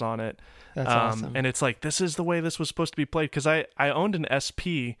 hours on it. That's awesome. And it's like, this is the way this was supposed to be played, because I owned an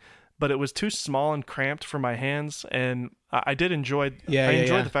SP, but it was too small and cramped for my hands, and I did enjoy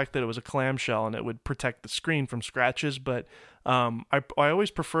the fact that it was a clamshell and it would protect the screen from scratches, but I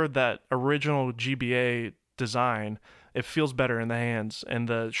always preferred that original GBA design. It feels better in the hands, and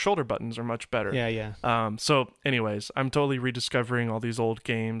the shoulder buttons are much better. Yeah. So anyways, I'm totally rediscovering all these old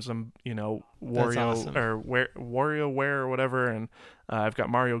games. I'm, WarioWare or whatever, and I've got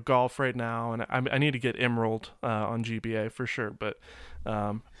Mario Golf right now, and I need to get Emerald on GBA for sure. But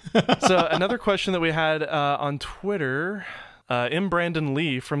so another question that we had on Twitter, M. Brandon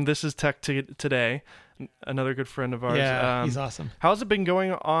Lee from This Is Tech Today, another good friend of ours. Yeah, he's awesome. How's it been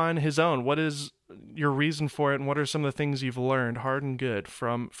going on his own? What is your reason for it, and what are some of the things you've learned, hard and good,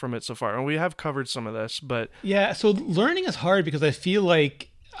 from it so far? And we have covered some of this, but so learning is hard because I feel like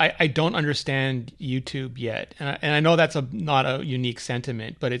I don't understand YouTube yet, and I know that's not a unique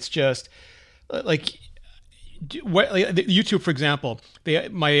sentiment, but it's just like YouTube, for example,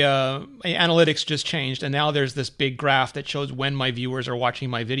 my analytics just changed, and now there's this big graph that shows when my viewers are watching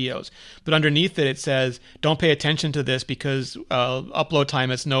my videos. But underneath it says, don't pay attention to this because upload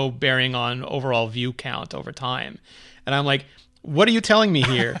time has no bearing on overall view count over time. And I'm like, what are you telling me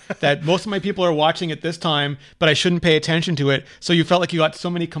here? That most of my people are watching at this time, but I shouldn't pay attention to it. So you felt like you got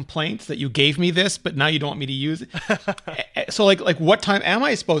so many complaints that you gave me this, but now you don't want me to use it. So like what time am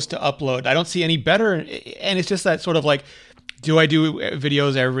I supposed to upload? I don't see any better. And it's just that sort of like, do I do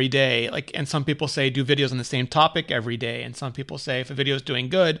videos every day? And some people say do videos on the same topic every day. And some people say if a video is doing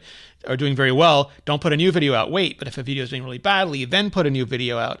good or doing very well, don't put a new video out. Wait, but if a video is doing really badly, then put a new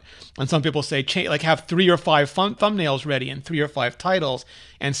video out. And some people say have 3 or 5 thumbnails ready and 3 or 5 titles,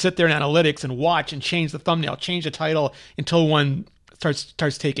 and sit there in analytics and watch and change the thumbnail, change the title until one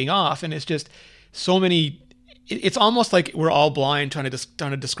starts taking off. And it's just so many. it's almost like we're all blind trying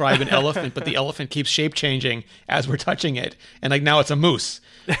to describe an elephant, but the elephant keeps shape changing as we're touching it, and like now it's a moose.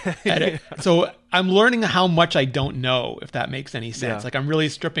 So I'm learning how much I don't know, if that makes any sense. Yeah. Like I'm really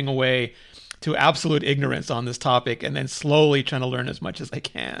stripping away to absolute ignorance on this topic, and then slowly trying to learn as much as I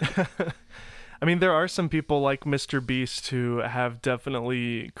can. I mean, there are some people like Mr. Beast who have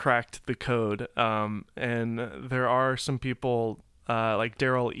definitely cracked the code, and there are some people like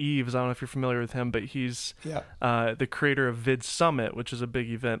Daryl Eves. I don't know if you're familiar with him, but he's the creator of Vid Summit, which is a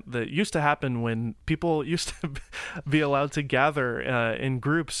big event that used to happen when people used to be allowed to gather in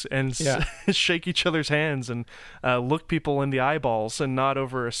groups and shake each other's hands and look people in the eyeballs and not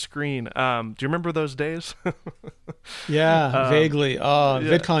over a screen. Do you remember those days? Yeah, vaguely.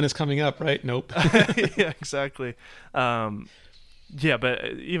 VidCon is coming up, right? Nope. Yeah, exactly. Yeah, but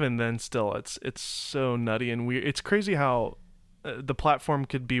even then, still, it's so nutty and weird. It's crazy how the platform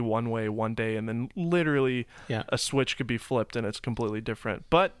could be one way one day, and then literally a switch could be flipped and it's completely different.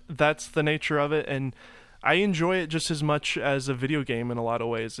 But that's the nature of it, and I enjoy it just as much as a video game in a lot of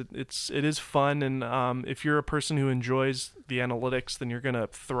ways. It is fun, and if you're a person who enjoys the analytics, then you're gonna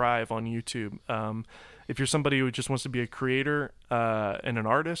thrive on YouTube. If you're somebody who just wants to be a creator and an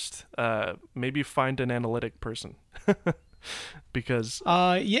artist, maybe find an analytic person. Because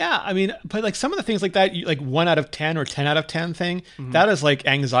I mean, but like some of the things like that, like 1 out of 10 or 10 out of 10 thing, that is like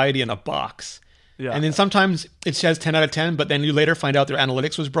anxiety in a box. Yeah. And then sometimes it says 10 out of 10, but then you later find out their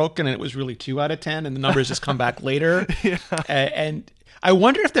analytics was broken and it was really 2 out of 10, and the numbers just come back later. And I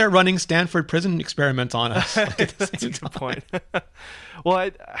wonder if they're running Stanford prison experiments on us. Like, at the same That's a good point. Well,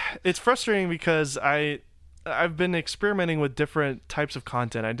 it's frustrating because I've been experimenting with different types of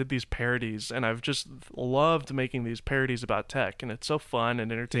content. I did these parodies, and I've just loved making these parodies about tech, and it's so fun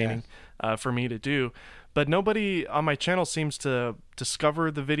and entertaining for me to do. But nobody on my channel seems to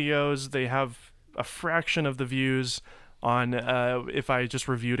discover the videos. They have a fraction of the views on if I just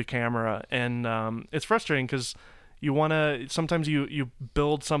reviewed a camera, and it's frustrating because you want to, sometimes you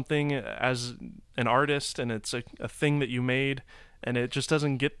build something as an artist, and it's a thing that you made, and it just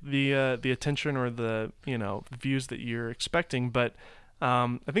doesn't get the attention or the views that you're expecting. But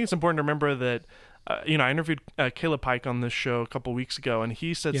I think it's important to remember that I interviewed Caleb Pike on this show a couple weeks ago, and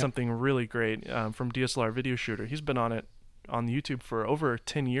he said something really great from DSLR Video Shooter. He's been on YouTube for over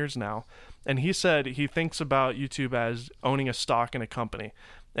 10 years now, and he said he thinks about YouTube as owning a stock in a company,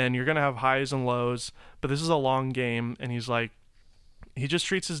 and you're gonna have highs and lows, but this is a long game. And he's like, he just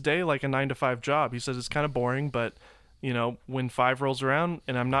treats his day like a 9-to-5 job. He says it's kind of boring, but when 5 rolls around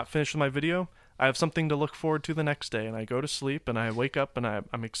and I'm not finished with my video, I have something to look forward to the next day, and I go to sleep and I wake up and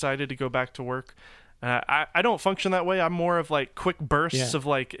I'm excited to go back to work. I don't function that way. I'm more of like quick bursts of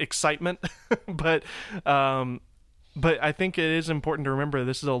like excitement, but I think it is important to remember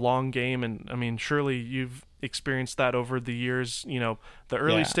this is a long game, and I mean, surely you've experienced that over the years. The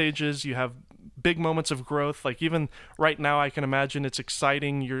early stages, you have big moments of growth. Like even right now, I can imagine it's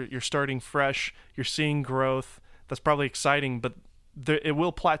exciting. You're starting fresh. You're seeing growth. That's probably exciting, but it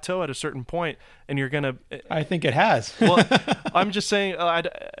will plateau at a certain point, and you're gonna. I think it has. Well, I'm just saying,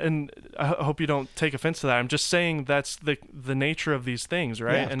 and I hope you don't take offense to that. I'm just saying that's the nature of these things,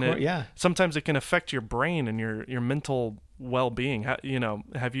 right? Sometimes it can affect your brain and your mental well-being.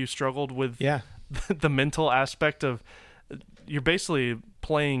 Have you struggled with the mental aspect of? You're basically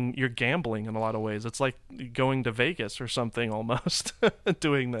you're gambling in a lot of ways. It's like going to Vegas or something almost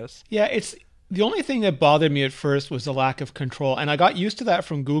doing this. Yeah, it's. The only thing that bothered me at first was the lack of control, and I got used to that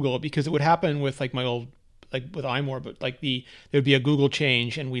from Google because it would happen with like my old, like with iMore, but like there'd be a Google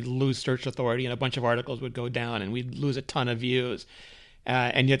change and we'd lose search authority and a bunch of articles would go down and we'd lose a ton of views,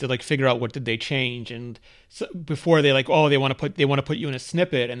 and you had to like figure out what did they change. And so before they they want to put you in a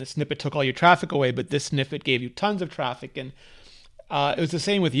snippet, and the snippet took all your traffic away, but this snippet gave you tons of traffic. And it was the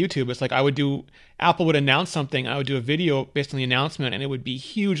same with YouTube. It's like Apple would announce something, I would do a video based on the announcement, and it would be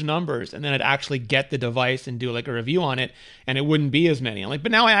huge numbers, and then I'd actually get the device and do like a review on it, and it wouldn't be as many. I'm like,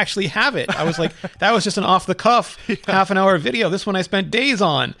 but now I actually have it. I was like, that was just an off the cuff half an hour video. This one I spent days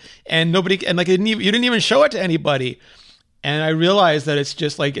on, and you didn't even show it to anybody. And I realized that it's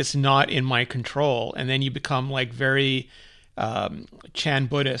just like it's not in my control, and then you become like very Chan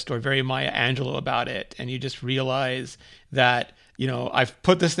Buddhist or very Maya Angelou about it, and you just realize that I've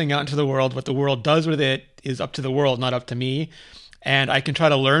put this thing out into the world. What the world does with it is up to the world, not up to me. And I can try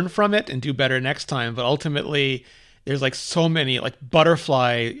to learn from it and do better next time. But ultimately, there's like so many like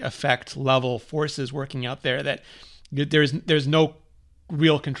butterfly effect level forces working out there that there's no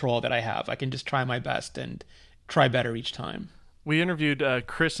real control that I have. I can just try my best and try better each time. We interviewed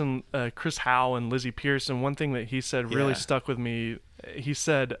Chris Howe and Lizzie Pierce, and one thing that he said really stuck with me. He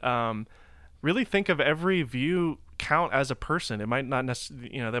said, really think of every view count as a person. It might not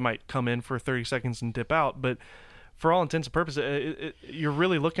necessarily, they might come in for 30 seconds and dip out, but for all intents and purposes, you're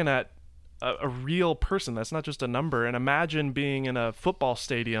really looking at a real person. That's not just a number. And imagine being in a football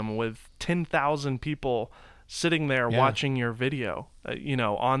stadium with 10,000 people sitting there watching your video,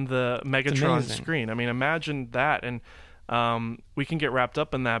 on the Megatron screen. I mean, imagine that. And we can get wrapped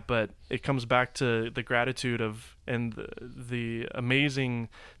up in that, but it comes back to the gratitude of and the amazing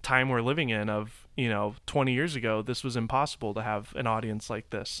time we're living in of, 20 years ago, this was impossible to have an audience like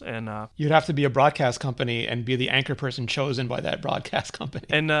this. And you'd have to be a broadcast company and be the anchor person chosen by that broadcast company.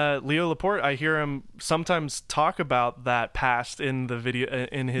 And Leo Laporte, I hear him sometimes talk about that past in the video,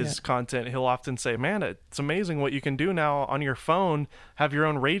 in his content. He'll often say, man, it's amazing what you can do now on your phone, have your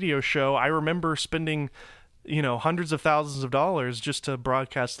own radio show. I remember spending hundreds of thousands of dollars just to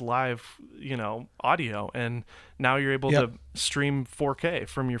broadcast live, audio. And now you're able to stream 4K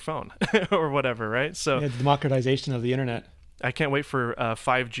from your phone or whatever, right? So the democratization of the internet. I can't wait for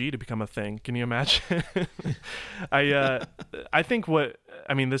 5G to become a thing. Can you imagine? I think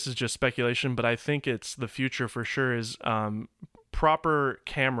this is just speculation, but I think it's the future for sure is proper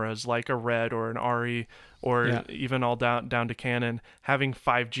cameras like a Red or an ARRI or even all down to Canon having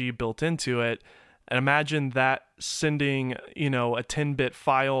 5G built into it. And imagine that sending, a 10-bit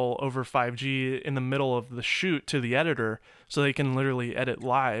file over 5G in the middle of the shoot to the editor so they can literally edit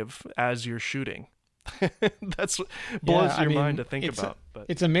live as you're shooting. That's blows your mind to think about. But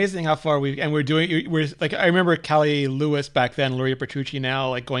it's amazing how far we're like, I remember Callie Lewis back then, Luria Petrucci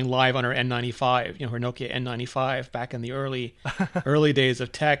now, like going live on her N95, her Nokia N95 back in the early days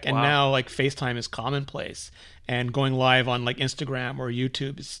of tech. And now like FaceTime is commonplace, and going live on like Instagram or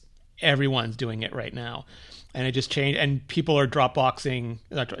YouTube is, everyone's doing it right now. And it just changed, and people are dropboxing,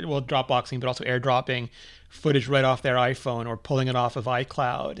 but also airdropping footage right off their iPhone or pulling it off of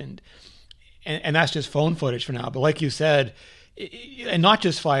iCloud, and that's just phone footage for now. But like you said, and not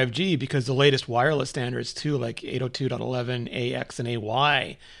just 5G, because the latest wireless standards too, like 802.11ax and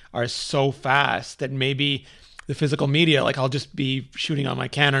AY, are so fast that maybe the physical media, like I'll just be shooting on my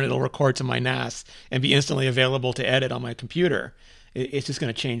Canon, it'll record to my NAS and be instantly available to edit on my computer. It's just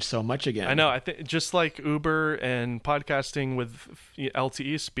going to change so much again. I know. I think just like Uber and podcasting with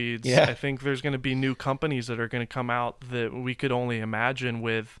LTE speeds, I think there's going to be new companies that are going to come out that we could only imagine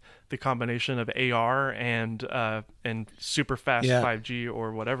with the combination of AR and super fast 5G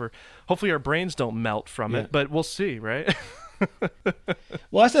or whatever. Hopefully our brains don't melt from it, but we'll see, right?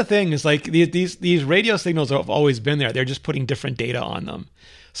 Well, that's the thing, is like these radio signals have always been there. They're just putting different data on them.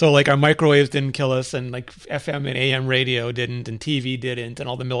 So like our microwaves didn't kill us, and like FM and AM radio didn't, and TV didn't, and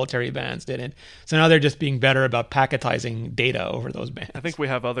all the military bands didn't. So now they're just being better about packetizing data over those bands. I think we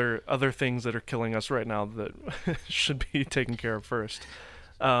have other things that are killing us right now that should be taken care of first.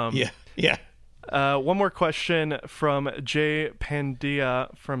 One more question from Jay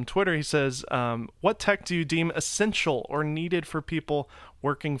Pandia from Twitter. He says, what tech do you deem essential or needed for people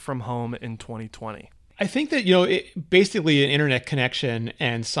working from home in 2020? I think that, basically an internet connection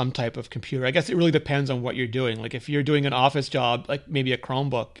and some type of computer. I guess it really depends on what you're doing. Like if you're doing an office job, like maybe a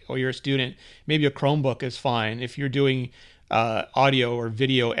Chromebook, or you're a student, maybe a Chromebook is fine. If you're doing audio or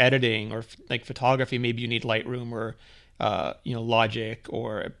video editing or like photography, maybe you need Lightroom or Logic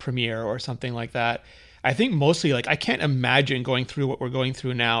or Premiere or something like that. I think mostly, like, I can't imagine going through what we're going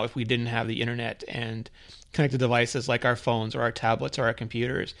through now if we didn't have the internet and connected devices like our phones or our tablets or our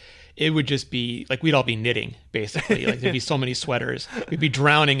computers. It would just be like we'd all be knitting, basically. Like there'd be so many sweaters. We'd be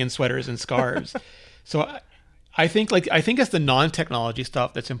drowning in sweaters and scarves. So I think it's the non-technology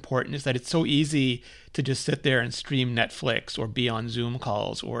stuff that's important, is that it's so easy to just sit there and stream Netflix or be on Zoom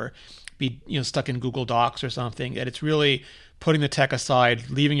calls or be stuck in Google Docs or something, that it's really putting the tech aside,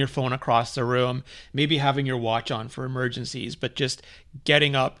 leaving your phone across the room, maybe having your watch on for emergencies, but just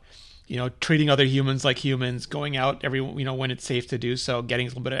getting up, treating other humans like humans, going out when it's safe to do so, getting a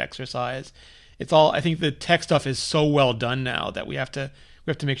little bit of exercise. It's all, I think the tech stuff is so well done now that we have to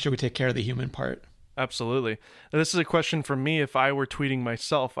make sure we take care of the human part. Absolutely. Now, this is a question from me. If I were tweeting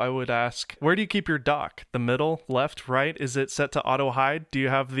myself, I would ask, where do you keep your dock? The middle, left, right? Is it set to auto hide? Do you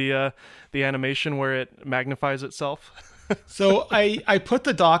have the animation where it magnifies itself? So I put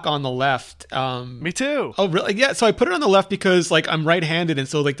the dock on the left. Me too. Oh, really? Yeah. So I put it on the left because like I'm right-handed, and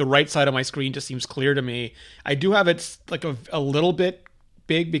so like the right side of my screen just seems clear to me. I do have it like a little bit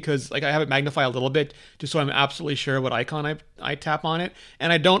big because like I have it magnify a little bit just so I'm absolutely sure what icon I tap on it,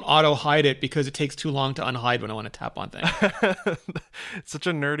 and I don't auto hide it because it takes too long to unhide when I want to tap on things. Such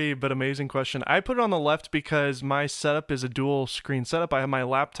a nerdy but amazing question. I put it on the left because my setup is a dual screen setup. I have my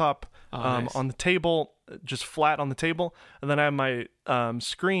laptop Nice. on the table, just flat on the table, and then I have my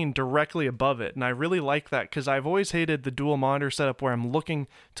screen directly above it. And I really like that because I've always hated the dual monitor setup where I'm looking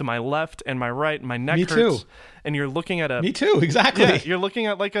to my left and my right, and my neck Me hurts. too. And you're looking at a Me too, exactly. yeah, you're looking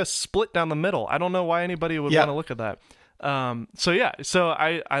at like a split down the middle. I don't know why anybody would want to look at that. So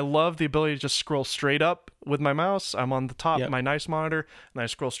I love the ability to just scroll straight up with my mouse. I'm on the top, my nice monitor, and I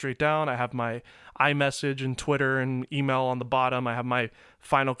scroll straight down. I have my iMessage and Twitter and email on the bottom. I have my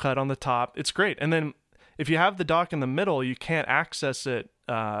Final Cut on the top. It's great. And then if you have the dock in the middle, you can't access it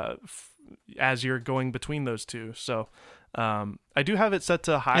as you're going between those two. So I do have it set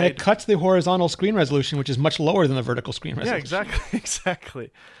to hide. And it cuts the horizontal screen resolution, which is much lower than the vertical screen resolution. Yeah,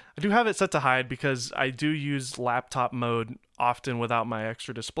 exactly. I do have it set to hide because I do use laptop mode often without my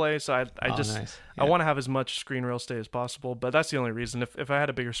extra display. So Nice. I want to have as much screen real estate as possible, but that's the only reason. If I had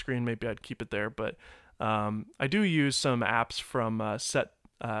a bigger screen, maybe I'd keep it there. But I do use some apps from what's it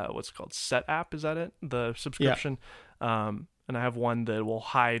called? Set App, is that it? The subscription. Yeah. And I have one that will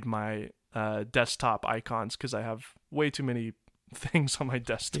hide my desktop icons because I have way too many things on my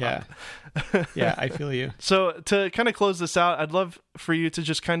desktop. Yeah, I feel you. So to kind of close this out, I'd love for you to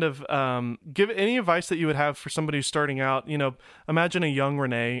just kind of give any advice that you would have for somebody who's starting out. You know, imagine a young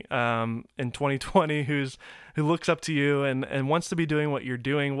Renee in 2020 who looks up to you and wants to be doing what you're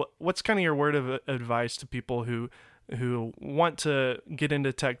doing. What's kind of your word of advice to people who want to get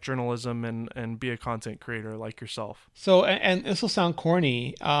into tech journalism and be a content creator like yourself? So, and this will sound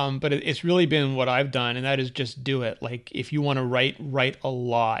corny, but it's really been what I've done, and that is just do it. Like, if you want to write a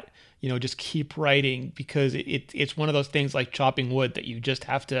lot, just keep writing, because it's one of those things like chopping wood that you just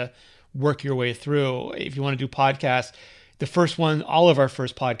have to work your way through. If you want to do podcasts, the first one, all of our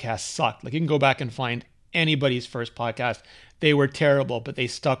first podcasts sucked. Like, you can go back and find anybody's first podcast. They were terrible, but they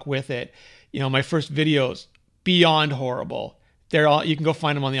stuck with it. My first videos, beyond horrible. You can go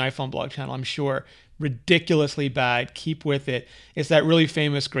find them on the iPhone blog channel, I'm sure. Ridiculously bad. Keep with it. It's that really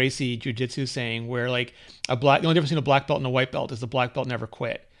famous Gracie jiu-jitsu saying where the only difference between a black belt and a white belt is the black belt never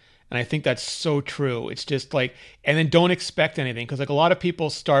quit. And I think that's so true. It's just and then don't expect anything, because a lot of people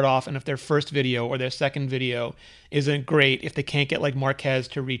start off, and if their first video or their second video isn't great, if they can't get Marquez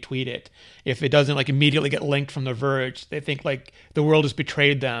to retweet it, if it doesn't immediately get linked from The Verge, they think the world has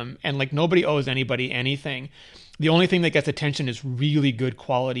betrayed them, and nobody owes anybody anything. The only thing that gets attention is really good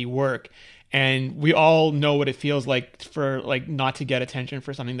quality work. And we all know what it feels like for not to get attention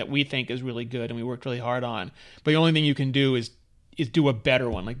for something that we think is really good and we worked really hard on. But the only thing you can do is do a better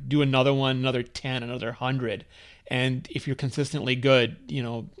one, do another one, another 10, another 100. And if you're consistently good,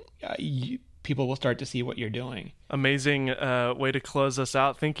 people will start to see what you're doing. Amazing way to close us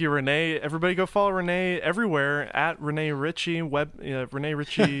out. Thank you, Renee. Everybody go follow Renee everywhere at Renee Ritchie,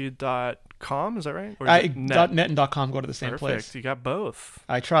 reneeritchie.com. Is that right? Or is .net and .com go to the same Perfect. place. You got both.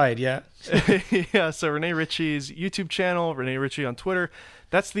 I tried, yeah. Yeah, so Renee Ritchie's YouTube channel, Renee Ritchie on Twitter.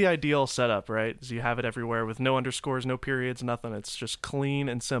 That's the ideal setup, right? Is you have it everywhere with no underscores, no periods, nothing. It's just clean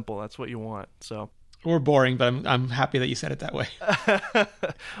and simple. That's what you want. So. Or boring, but I'm happy that you said it that way. Well,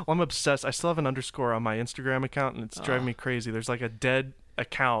 I'm obsessed. I still have an underscore on my Instagram account, and it's driving me crazy. There's a dead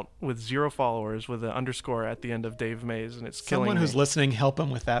account with 0 followers with an underscore at the end of Dave Mays, and it's killing me. Someone who's listening, help him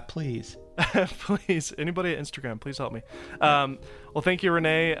with that, please. Please, anybody at Instagram, please help me. Well, thank you,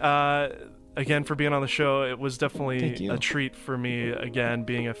 Renee. Again, for being on the show. It was definitely a treat for me, again,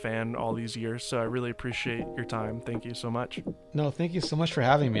 being a fan all these years. So I really appreciate your time. Thank you so much. No, thank you so much for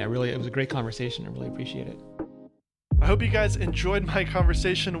having me. It was a great conversation. I really appreciate it. I hope you guys enjoyed my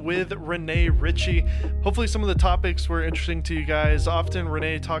conversation with Renee Ritchie. Hopefully some of the topics were interesting to you guys. Often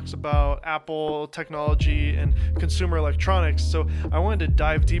Renee talks about Apple technology and consumer electronics, so I wanted to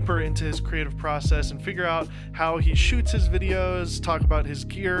dive deeper into his creative process and figure out how he shoots his videos, talk about his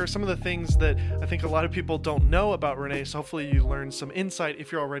gear, some of the things that I think a lot of people don't know about Renee, so hopefully you learn some insight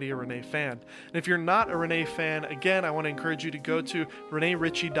if you're already a Renee fan. And if you're not a Renee fan, again, I want to encourage you to go to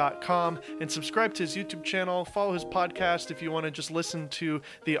reneeritchie.com and subscribe to his YouTube channel, follow his podcast if you want to just listen to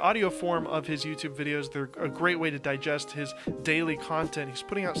the audio form of his YouTube videos. They're a great way to digest his daily content. He's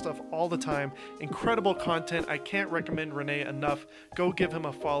putting out stuff all the time. Incredible content. I can't recommend Renee enough. Go give him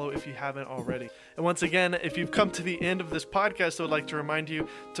a follow if you haven't already. And once again, if you've come to the end of this podcast, I would like to remind you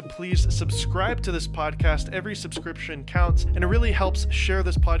to please subscribe to this podcast. Every subscription counts, and it really helps share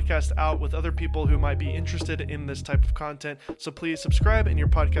this podcast out with other people who might be interested in this type of content. So please subscribe in your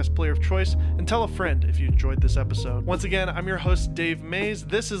podcast player of choice and tell a friend if you enjoyed this episode. episode. Once again, I'm your host, Dave Mays.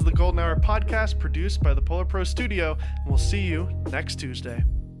 This is the Golden Hour Podcast produced by the Polar Pro Studio, and we'll see you next Tuesday.